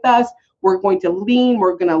working with us. We're going to lien.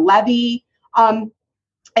 We're going to levy.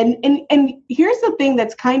 And here's the thing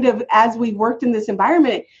that's kind of, as we've worked in this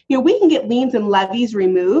environment, we can get liens and levies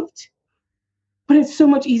removed, but it's so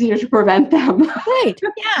much easier to prevent them. Right.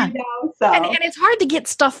 Yeah. And it's hard to get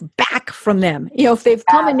stuff back from them. If they've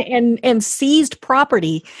come and seized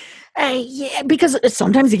property, Yeah, because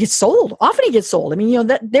sometimes it gets sold. Often it gets sold. I mean,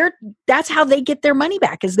 that's how they get their money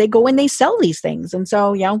back, is they go and they sell these things. And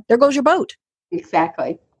so, there goes your boat.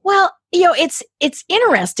 Exactly. Well, it's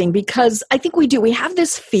interesting because I think we have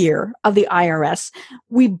this fear of the IRS.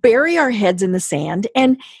 We bury our heads in the sand,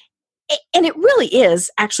 and it really is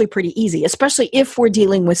actually pretty easy, especially if we're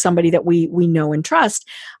dealing with somebody that we know and trust.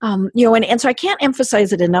 And so I can't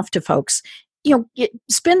emphasize it enough to folks.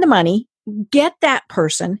 Spend the money, get that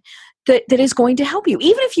person that is going to help you,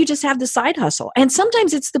 even if you just have the side hustle. And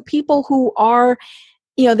sometimes it's the people who are,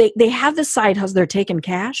 they have the side hustle, they're taking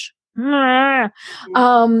cash.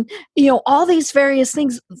 All these various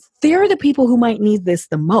things, they're the people who might need this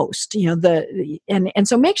the most, and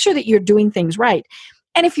so make sure that you're doing things right.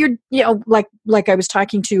 And if you're, like I was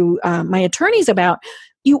talking to my attorneys about,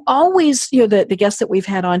 you always, the guests that we've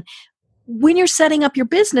had on, when you're setting up your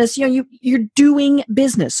business, you're doing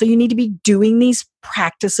business. So you need to be doing these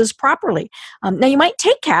practices properly. Now you might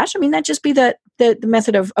take cash. I mean, that'd just be the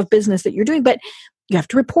method of business that you're doing, but you have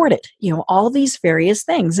to report it, all these various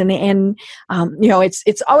things. And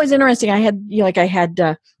it's always interesting.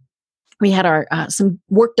 We had our some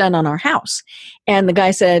work done on our house, and the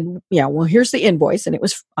guy said, well, here's the invoice. And it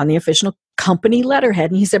was on the official company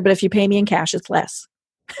letterhead. And he said, but if you pay me in cash, it's less.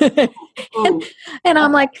 and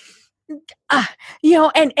I'm like,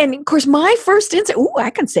 and of course my first instinct, I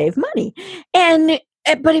can save money.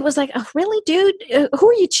 But it was like, oh, really, dude? Who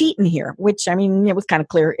are you cheating here? Which, I mean, it was kind of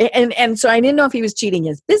clear. And so I didn't know if he was cheating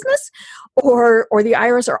his business or the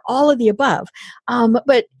IRS or all of the above.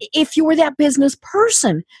 But if you were that business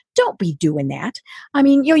person, don't be doing that. I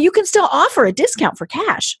mean, you can still offer a discount for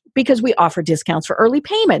cash because we offer discounts for early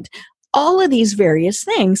payment, all of these various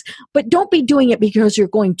things, but don't be doing it because you're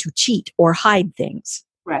going to cheat or hide things.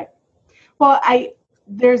 Well,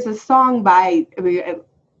 there's a song by,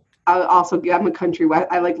 I'm a country,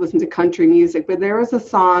 I like to listen to country music, but there was a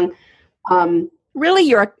song. Really?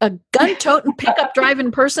 You're a gun-toting, pickup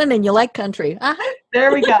driving person and you like country. Uh-huh.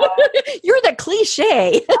 There we go. You're the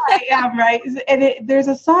cliche. I am, right? And there's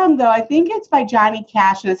a song, though, I think it's by Johnny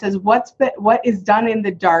Cash, and it says, what is done in the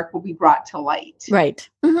dark will be brought to light. Right.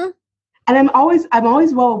 Mm-hmm. And I'm always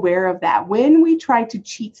well aware of that. When we try to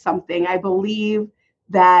cheat something, I believe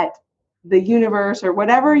that the universe, or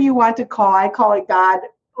whatever you want to I call it God,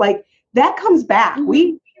 like that comes back. Mm-hmm.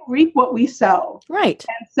 We reap what we sow. Right.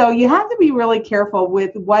 And so you have to be really careful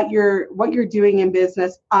with what you're doing in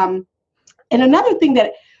business. And another thing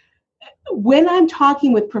that when I'm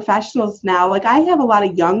talking with professionals now, like I have a lot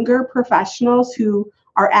of younger professionals who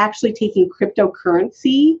are actually taking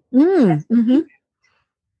cryptocurrency. Mm-hmm.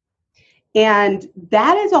 And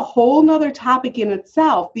that is a whole nother topic in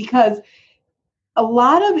itself, because a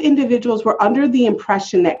lot of individuals were under the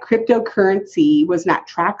impression that cryptocurrency was not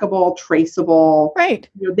trackable, traceable. Right.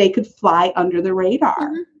 They could fly under the radar.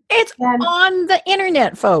 Mm-hmm. It's on the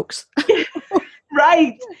internet, folks.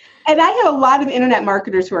 Right. And I have a lot of internet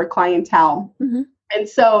marketers who are clientele. Mm-hmm. And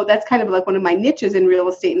so that's kind of like one of my niches in real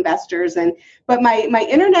estate investors. But my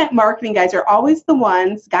internet marketing guys are always the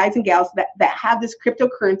ones, guys and gals, that have this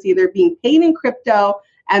cryptocurrency. They're being paid in crypto,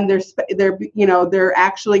 and they're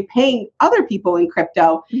actually paying other people in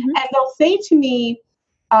crypto. Mm-hmm. And they'll say to me,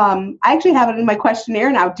 I actually have it in my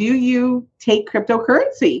questionnaire now, do you take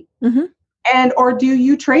cryptocurrency? Mm-hmm. Or do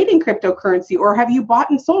you trade in cryptocurrency, or have you bought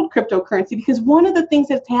and sold cryptocurrency? Because one of the things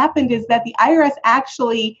that's happened is that the IRS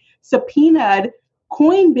actually subpoenaed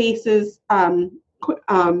Coinbase's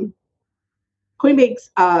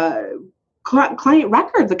client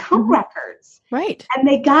records, account mm-hmm. records. Right. And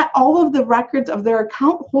they got all of the records of their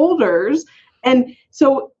account holders. And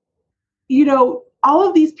so, all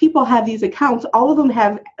of these people have these accounts. All of them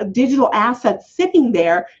have digital assets sitting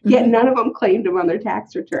there, yet mm-hmm. none of them claimed them on their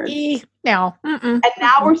tax return. No. And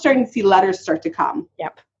now we're starting to see letters start to come.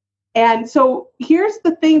 Yep. And so here's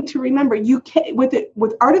the thing to remember: you can, with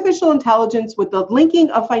artificial intelligence, with the linking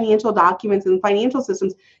of financial documents and financial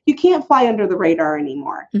systems, you can't fly under the radar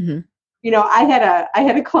anymore. Mm-hmm. I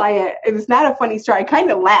had a client. It was not a funny story. I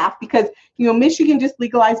kind of laughed because Michigan just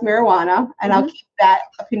legalized marijuana, and mm-hmm. I'll keep that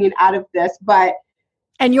opinion out of this.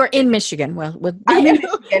 And you're in Michigan. I'm in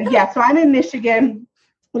Michigan. Yeah, so I'm in Michigan.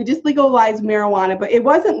 We just legalized marijuana, but it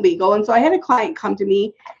wasn't legal, and so I had a client come to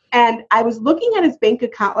me. And I was looking at his bank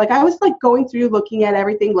account, like I was like going through, looking at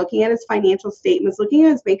everything, looking at his financial statements, looking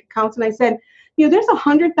at his bank accounts. And I said, there's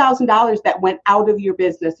 $100,000 that went out of your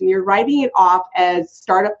business and you're writing it off as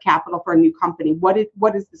startup capital for a new company. What is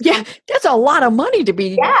this? Yeah, that's a lot of money to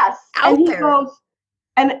be out and he there. Goes,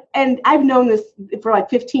 And I've known this for like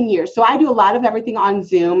 15 years. So I do a lot of everything on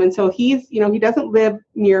Zoom. And so he's, he doesn't live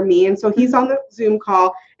near me. And so he's on the Zoom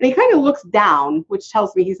call and he kind of looks down, which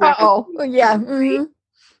tells me he's not. Yeah. Mm-hmm.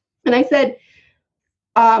 And I said,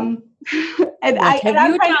 and what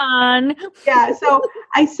have you done? Yeah. So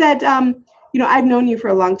I said, I've known you for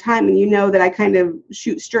a long time and you know that I kind of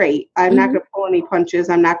shoot straight. I'm not going to pull any punches.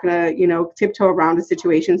 I'm not going to, tiptoe around a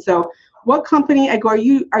situation. So what company? I go,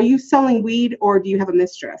 are you selling weed or do you have a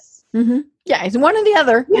mistress? Mm-hmm. Yeah, it's one or the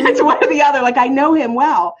other. Yeah, it's one or the other. Like I know him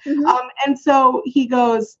well. Mm-hmm. And so he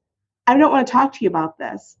goes, I don't want to talk to you about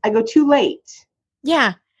this. I go, too late.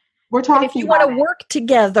 Yeah. We're talking if you want to work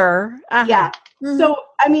together. Uh-huh. Yeah. Mm-hmm. So,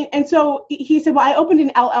 and so he said, well, I opened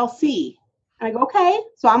an LLC. And I go, okay.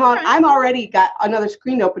 So I'm already got another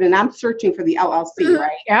screen open and I'm searching for the LLC,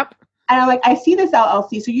 right? Yep. And I'm like, I see this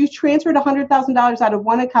LLC. So you transferred $100,000 out of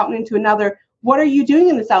one account into another. What are you doing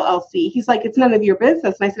in this LLC? He's like, it's none of your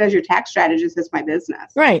business. And I said, as your tax strategist, it's my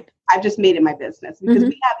business. Right. I've just made it my business because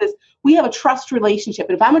we have a trust relationship.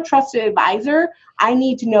 And if I'm a trusted advisor, I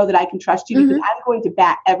need to know that I can trust you because I'm going to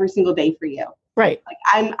bat every single day for you. Right. Like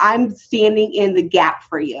I'm standing in the gap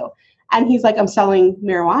for you. And he's like, I'm selling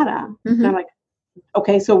marijuana. Mm-hmm. And I'm like,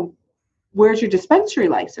 okay, so where's your dispensary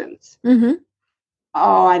license? Mm-hmm.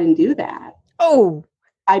 Oh, I didn't do that. Oh,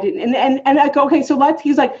 I didn't. And I go, okay, so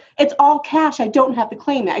he's like, it's all cash. I don't have to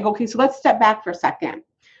claim it. I go, okay, so let's step back for a second.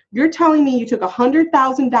 You're telling me you took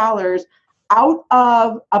 $100,000 out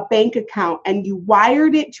of a bank account and you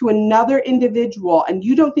wired it to another individual and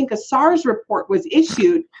you don't think a SARS report was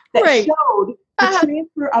issued that showed the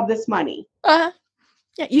transfer of this money.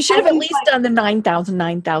 Yeah, you should have at least done the 9,000.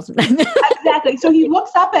 Exactly. So he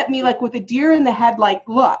looks up at me like with a deer in the headlight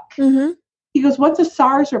look. Mm-hmm. He goes, what's a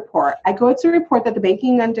SARS report? I go, it's a report that the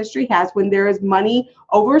banking industry has when there is money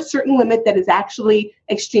over a certain limit that is actually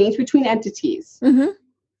exchanged between entities. Mm-hmm.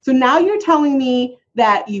 So now you're telling me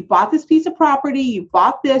that you bought this piece of property, you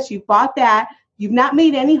bought this, you bought that, you've not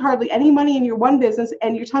made hardly any money in your one business,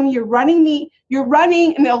 and you're telling me you're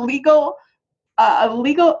running an illegal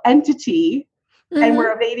entity. Mm-hmm. And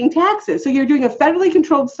we're evading taxes. So you're doing a federally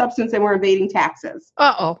controlled substance and we're evading taxes.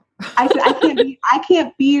 Uh-oh. I said, I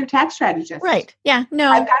can't be your tax strategist. Right. Yeah.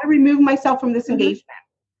 No. I've got to remove myself from this engagement.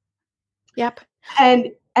 Yep.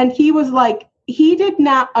 And he was like, he did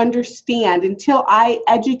not understand until I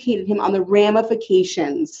educated him on the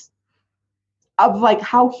ramifications of like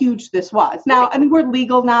how huge this was. Now, I mean, we're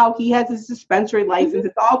legal now. He has his dispensary license.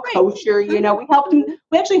 It's all kosher. We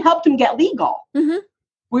actually helped him get legal. Mm-hmm.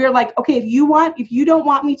 We're like, okay, if you don't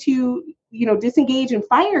want me to, disengage and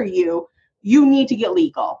fire you, you need to get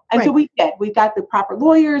legal. And so we did. We got the proper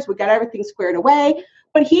lawyers. We got everything squared away.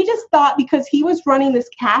 But he just thought because he was running this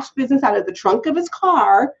cash business out of the trunk of his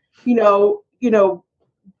car, growing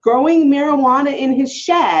marijuana in his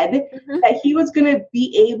shed, that he was going to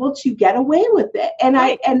be able to get away with it. And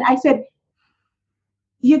I said,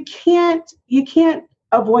 you can't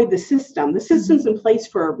avoid the system. The system's in place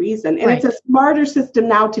for a reason. And it's a smarter system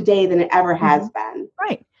now today than it ever has been.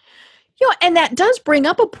 Right. And that does bring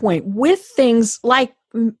up a point with things like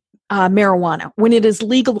marijuana when it is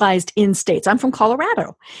legalized in states. I'm from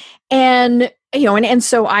Colorado. And, and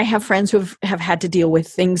so I have friends who have had to deal with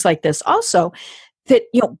things like this also, that,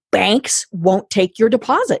 banks won't take your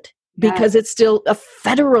deposit. Because it's still a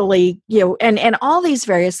federally, and all these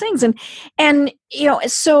various things. And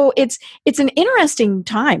so it's an interesting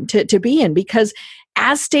time to be in because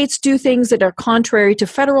as states do things that are contrary to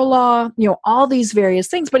federal law, all these various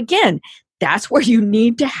things. But again, that's where you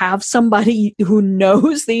need to have somebody who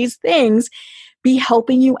knows these things be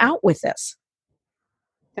helping you out with this.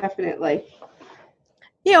 Definitely.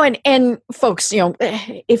 And folks,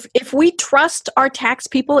 if we trust our tax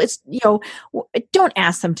people, it's, don't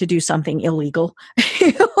ask them to do something illegal.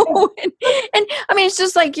 And I mean, it's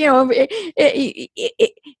just like,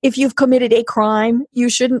 if you've committed a crime,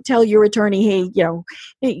 you shouldn't tell your attorney,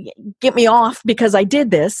 hey, get me off because I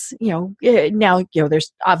did this, now,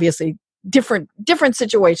 there's obviously different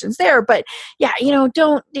situations there, but yeah,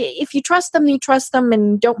 if you trust them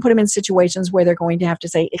and don't put them in situations where they're going to have to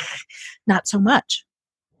say, not so much.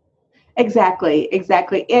 Exactly.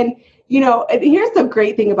 And, here's the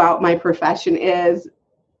great thing about my profession is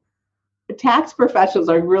tax professionals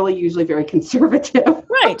are really usually very conservative.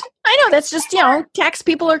 Right. I know that's just, tax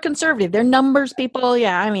people are conservative. They're numbers people.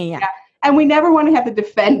 Yeah. I mean, yeah. And we never want to have to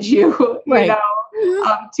defend you, to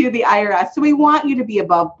the IRS. So we want you to be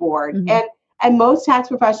above board. Mm-hmm. And most tax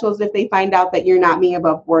professionals, if they find out that you're not being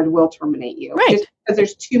above board, will terminate you. Right. Just because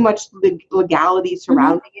there's too much legality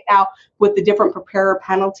surrounding it now with the different preparer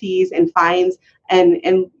penalties and fines and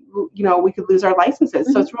we could lose our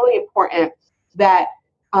licenses. So it's really important that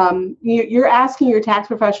you're asking your tax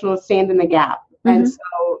professional to stand in the gap. And so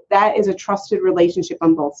that is a trusted relationship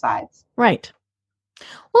on both sides. Right.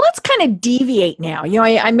 Well, let's kind of deviate now.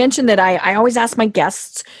 I mentioned that I always ask my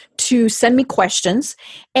guests to send me questions,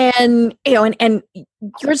 and and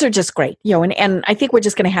yours are just great. And I think we're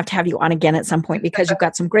just going to have you on again at some point because you've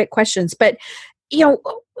got some great questions. But we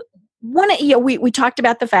talked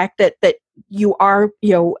about the fact that you are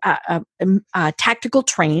tactical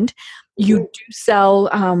trained. You do sell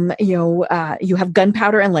you have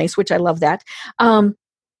gunpowder and lace, which I love that.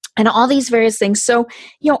 And all these various things. So,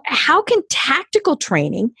 how can tactical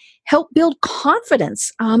training help build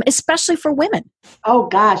confidence, especially for women? Oh,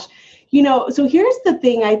 gosh. So here's the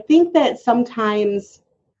thing. I think that sometimes,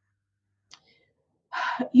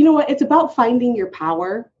 it's about finding your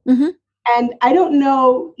power. Mm-hmm. And I don't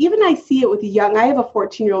know, even I see it with I have a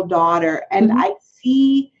 14-year-old daughter, and I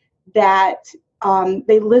see that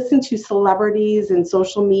they listen to celebrities and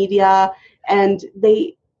social media, and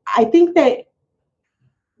I think that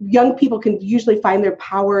young people can usually find their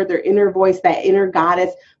power, their inner voice, that inner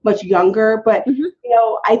goddess much younger. But,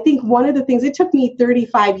 I think one of the things, it took me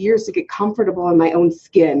 35 years to get comfortable in my own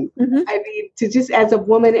skin. I mean, to just as a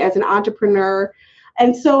woman, as an entrepreneur.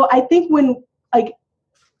 And so I think when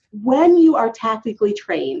you are tactically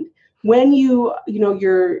trained, when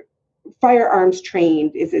you're firearms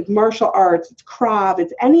trained, it's martial arts, it's Krav,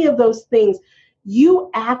 it's any of those things, you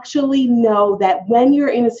actually know that when you're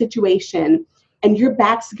in a situation and your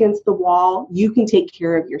back's against the wall, you can take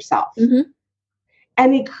care of yourself.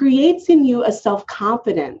 And it creates in you a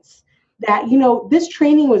self-confidence that, this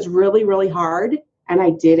training was really, really hard and I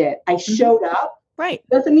did it. I showed up. Right.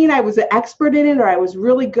 Doesn't mean I was an expert in it or I was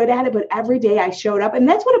really good at it, but every day I showed up. And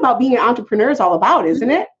that's what being an entrepreneur is all about, isn't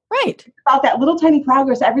it? Right. It's about that little tiny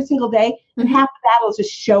progress every single day. And half the battle is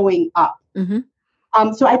just showing up.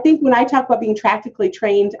 So I think when I talk about being tactically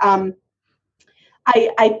trained,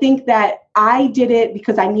 I think that I did it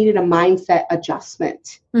because I needed a mindset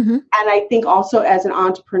adjustment. And I think also as an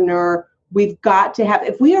entrepreneur, we've got to have,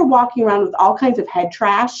 if we are walking around with all kinds of head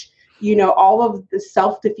trash, all of the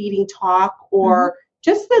self-defeating talk or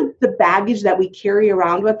just the baggage that we carry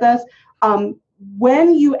around with us,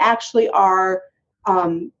 when you actually are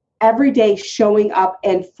every day showing up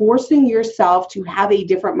and forcing yourself to have a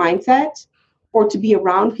different mindset or to be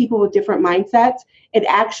around people with different mindsets, it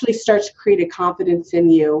actually starts to create a confidence in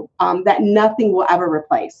you that nothing will ever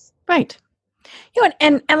replace. Right.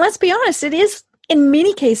 And let's be honest, it is in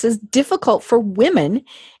many cases difficult for women,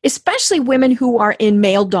 especially women who are in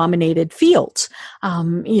male-dominated fields.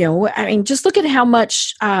 Just look at how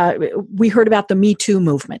much we heard about the Me Too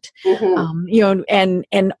movement,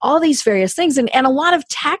 and all these various things. And a lot of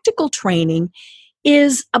tactical training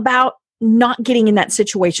is about not getting in that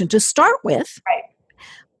situation to start with. Right.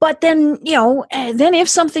 But then, then if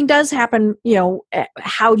something does happen,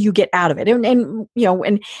 how do you get out of it? And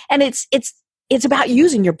it's about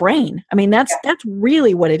using your brain. I mean, that's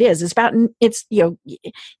really what it is. It's about,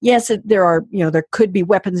 yes, there could be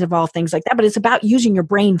weapons involved, things like that, but it's about using your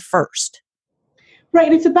brain first.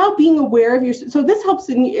 Right. It's about being aware of so this helps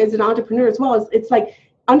as an entrepreneur as well. It's like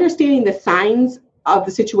understanding the signs of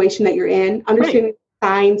the situation that you're in, understanding the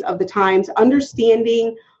signs of the times,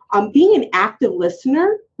 understanding, being an active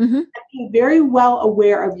listener, and being very well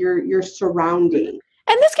aware of your surrounding.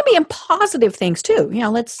 And this can be in positive things too.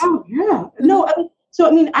 Oh yeah. No.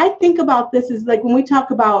 I think about this as like when we talk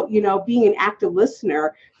about, being an active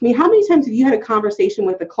listener. I mean, how many times have you had a conversation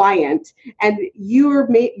with a client and your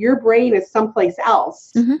brain is someplace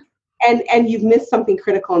else, and you've missed something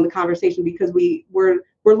critical in the conversation because we're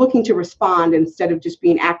looking to respond instead of just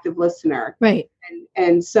being an active listener. Right.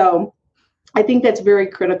 And so I think that's very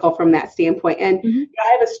critical from that standpoint. And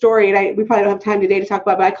I have a story, and we probably don't have time today to talk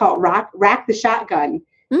about it, but I call it rack the shotgun.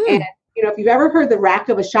 And if you've ever heard the rack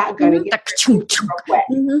of a shotgun, it gets real wet,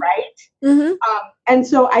 right? And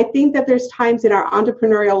so I think that there's times in our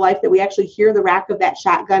entrepreneurial life that we actually hear the rack of that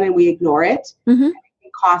shotgun and we ignore it. And it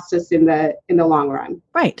can cost us in the long run.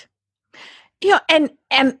 Right. And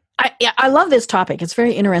I love this topic. It's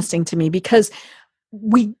very interesting to me because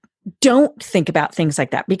we don't think about things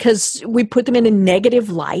like that because we put them in a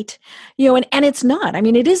negative light, and it's not. I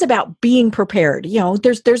mean, it is about being prepared.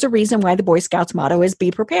 There's a reason why the Boy Scouts motto is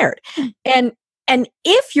be prepared. And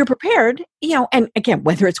if you're prepared, and again,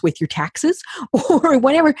 whether it's with your taxes or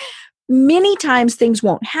whatever, many times things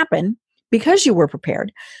won't happen because you were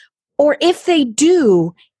prepared. Or if they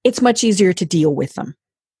do, it's much easier to deal with them.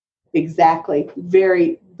 Exactly.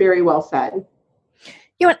 Very, very well said.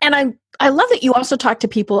 And I love that you also talk to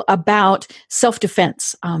people about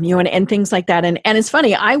self-defense, and things like that. And it's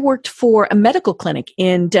funny, I worked for a medical clinic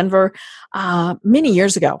in Denver many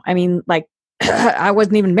years ago. I mean, like, I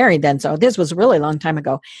wasn't even married then, so this was a really long time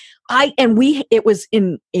ago. It was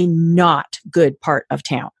in a not good part of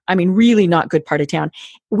town. I mean, really not good part of town.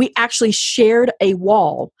 We actually shared a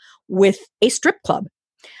wall with a strip club.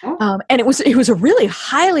 And it was a really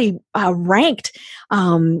highly ranked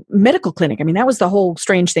medical clinic. I mean, that was the whole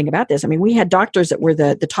strange thing about this. I mean, we had doctors that were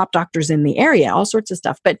the top doctors in the area, all sorts of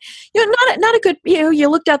stuff. But not a good. You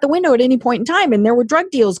looked out the window at any point in time, and there were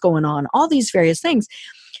drug deals going on, all these various things.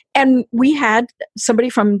 And we had somebody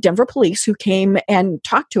from Denver police who came and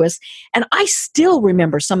talked to us. And I still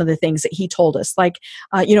remember some of the things that he told us. Like,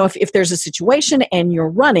 if there's a situation and you're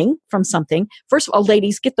running from something, first of all,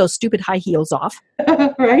 ladies, get those stupid high heels off.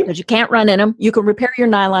 Right. Because you can't run in them. You can repair your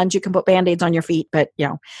nylons. You can put Band-Aids on your feet. But,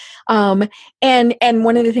 and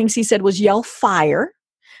one of the things he said was yell fire.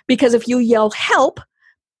 Because if you yell help,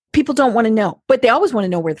 people don't want to know. But they always want to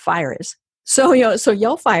know where the fire is. So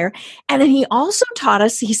yell fire. And then he also taught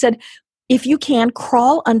us, he said, if you can,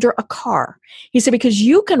 crawl under a car. He said, because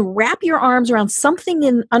you can wrap your arms around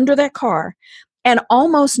something under that car, and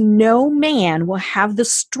almost no man will have the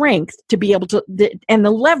strength to be able to, and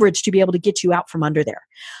the leverage to be able to get you out from under there.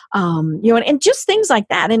 And just things like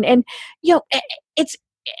that. And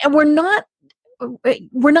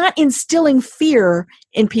we're not instilling fear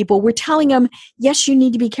in people. We're telling them, yes, you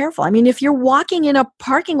need to be careful. I mean, if you're walking in a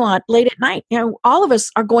parking lot late at night, all of us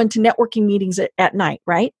are going to networking meetings at night,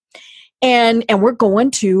 right? And we're going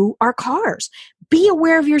to our cars. Be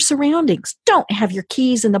aware of your surroundings. Don't have your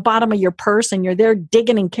keys in the bottom of your purse and you're there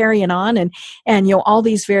digging and carrying on and all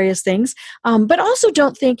these various things. But also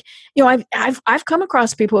don't think, I've come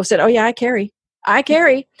across people who have said, oh yeah, I carry.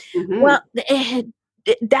 Mm-hmm. Well,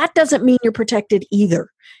 that doesn't mean you're protected either,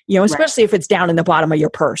 especially if it's down in the bottom of your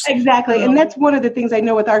purse. Exactly. And that's one of the things I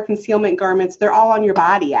know with our concealment garments, they're all on your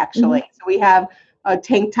body, actually. Mm-hmm. So we have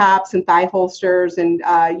tank tops and thigh holsters and,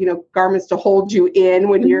 garments to hold you in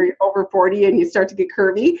when you're over 40 and you start to get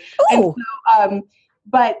curvy. Oh. So,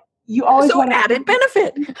 but you always want an added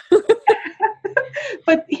benefit.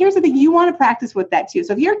 But here's the thing, you want to practice with that too.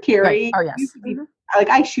 So if you're carrying, right. Oh, yes. Like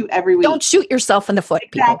I shoot every week. Don't shoot yourself in the foot,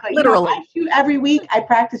 exactly. People. Literally. I shoot every week. I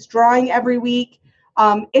practice drawing every week.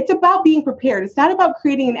 It's about being prepared. It's not about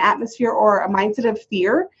creating an atmosphere or a mindset of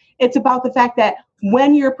fear. It's about the fact that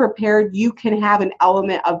when you're prepared, you can have an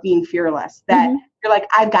element of being fearless. That you're like,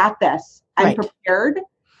 I've got this. I'm prepared.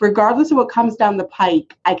 Regardless of what comes down the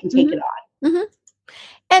pike, I can take it on. Mm-hmm.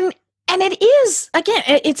 And it is, again,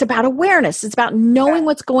 it's about awareness. It's about knowing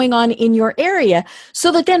what's going on in your area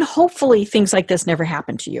so that then hopefully things like this never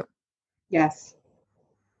happen to you. Yes.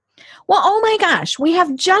 Well, oh my gosh, we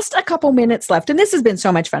have just a couple minutes left. And this has been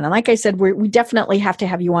so much fun. And like I said, we definitely have to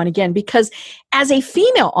have you on again because as a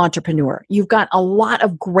female entrepreneur, you've got a lot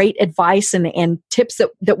of great advice and tips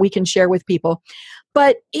that we can share with people.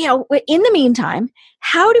 But, in the meantime,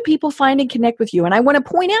 how do people find and connect with you? And I want to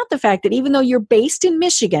point out the fact that even though you're based in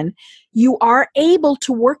Michigan, you are able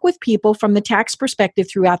to work with people from the tax perspective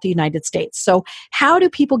throughout the United States. So how do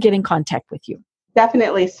people get in contact with you?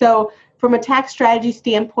 Definitely. So from a tax strategy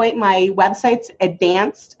standpoint, my website's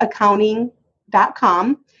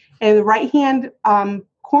advancedaccounting.com. And in the right-hand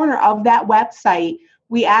corner of that website,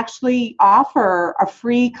 we actually offer a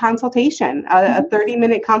free consultation, a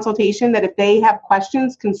 30-minute consultation that if they have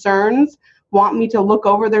questions, concerns, want me to look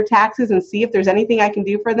over their taxes and see if there's anything I can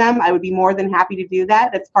do for them, I would be more than happy to do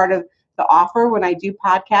that. That's part of the offer when I do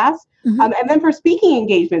podcasts. And then for speaking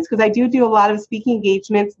engagements, because I do a lot of speaking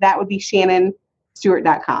engagements, that would be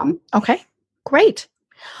ShanynStewart.com. Okay, great.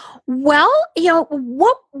 Well,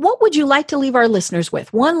 what would you like to leave our listeners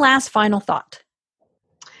with? One last final thought.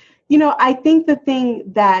 I think the thing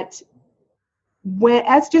that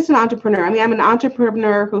as just an entrepreneur, I'm an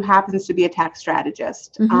entrepreneur who happens to be a tax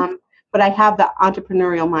strategist, but I have the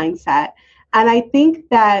entrepreneurial mindset. And I think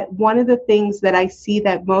that one of the things that I see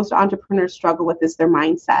that most entrepreneurs struggle with is their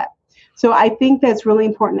mindset. So I think that's really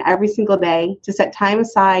important every single day to set time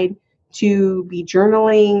aside to be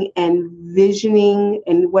journaling and visioning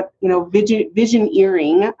and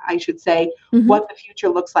visioneering, I should say, what the future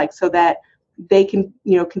looks like so that they can,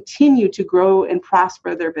 continue to grow and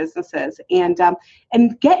prosper their businesses and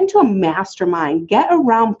get into a mastermind, get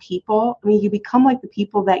around people. You become like the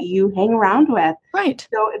people that you hang around with. Right.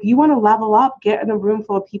 So if you want to level up, get in a room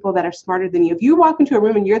full of people that are smarter than you. If you walk into a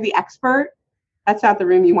room and you're the expert, that's not the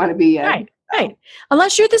room you want to be in. Right. Right.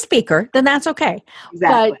 Unless you're the speaker, then that's okay.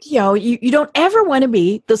 Exactly. But, you don't ever want to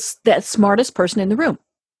be the smartest person in the room.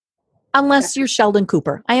 Unless you're Sheldon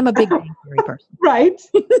Cooper. I am a big Bang Theory person. Right.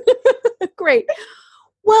 Great.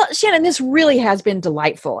 Well, Shanyn, this really has been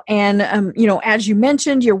delightful. And, as you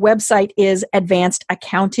mentioned, your website is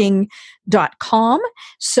advancedaccounting.com.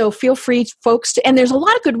 So feel free, folks, and there's a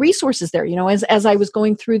lot of good resources there. As I was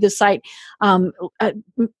going through the site,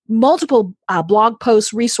 multiple blog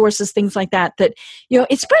posts, resources, things like that,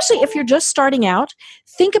 especially if you're just starting out,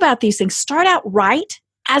 think about these things. Start out right,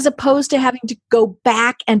 as opposed to having to go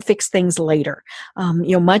back and fix things later.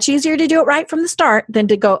 Much easier to do it right from the start than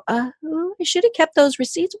to go, I should have kept those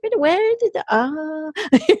receipts. Where did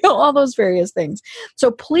all those various things. So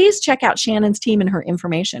please check out Shanyn's team and her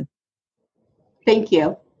information. Thank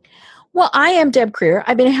you. Well, I am Deb Creer.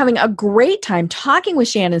 I've been having a great time talking with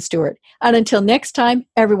Shanyn Stewart. And until next time,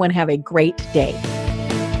 everyone have a great day.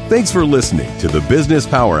 Thanks for listening to the Business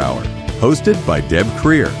Power Hour, hosted by Deb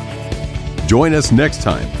Creer. Join us next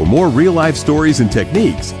time for more real-life stories and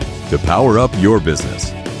techniques to power up your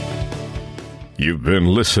business. You've been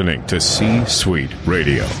listening to C-Suite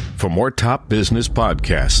Radio. For more top business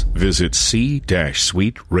podcasts, visit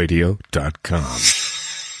c-suiteradio.com.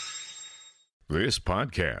 This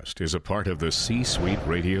podcast is a part of the C-Suite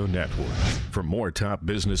Radio Network. For more top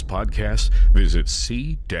business podcasts, visit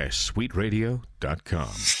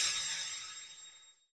c-suiteradio.com.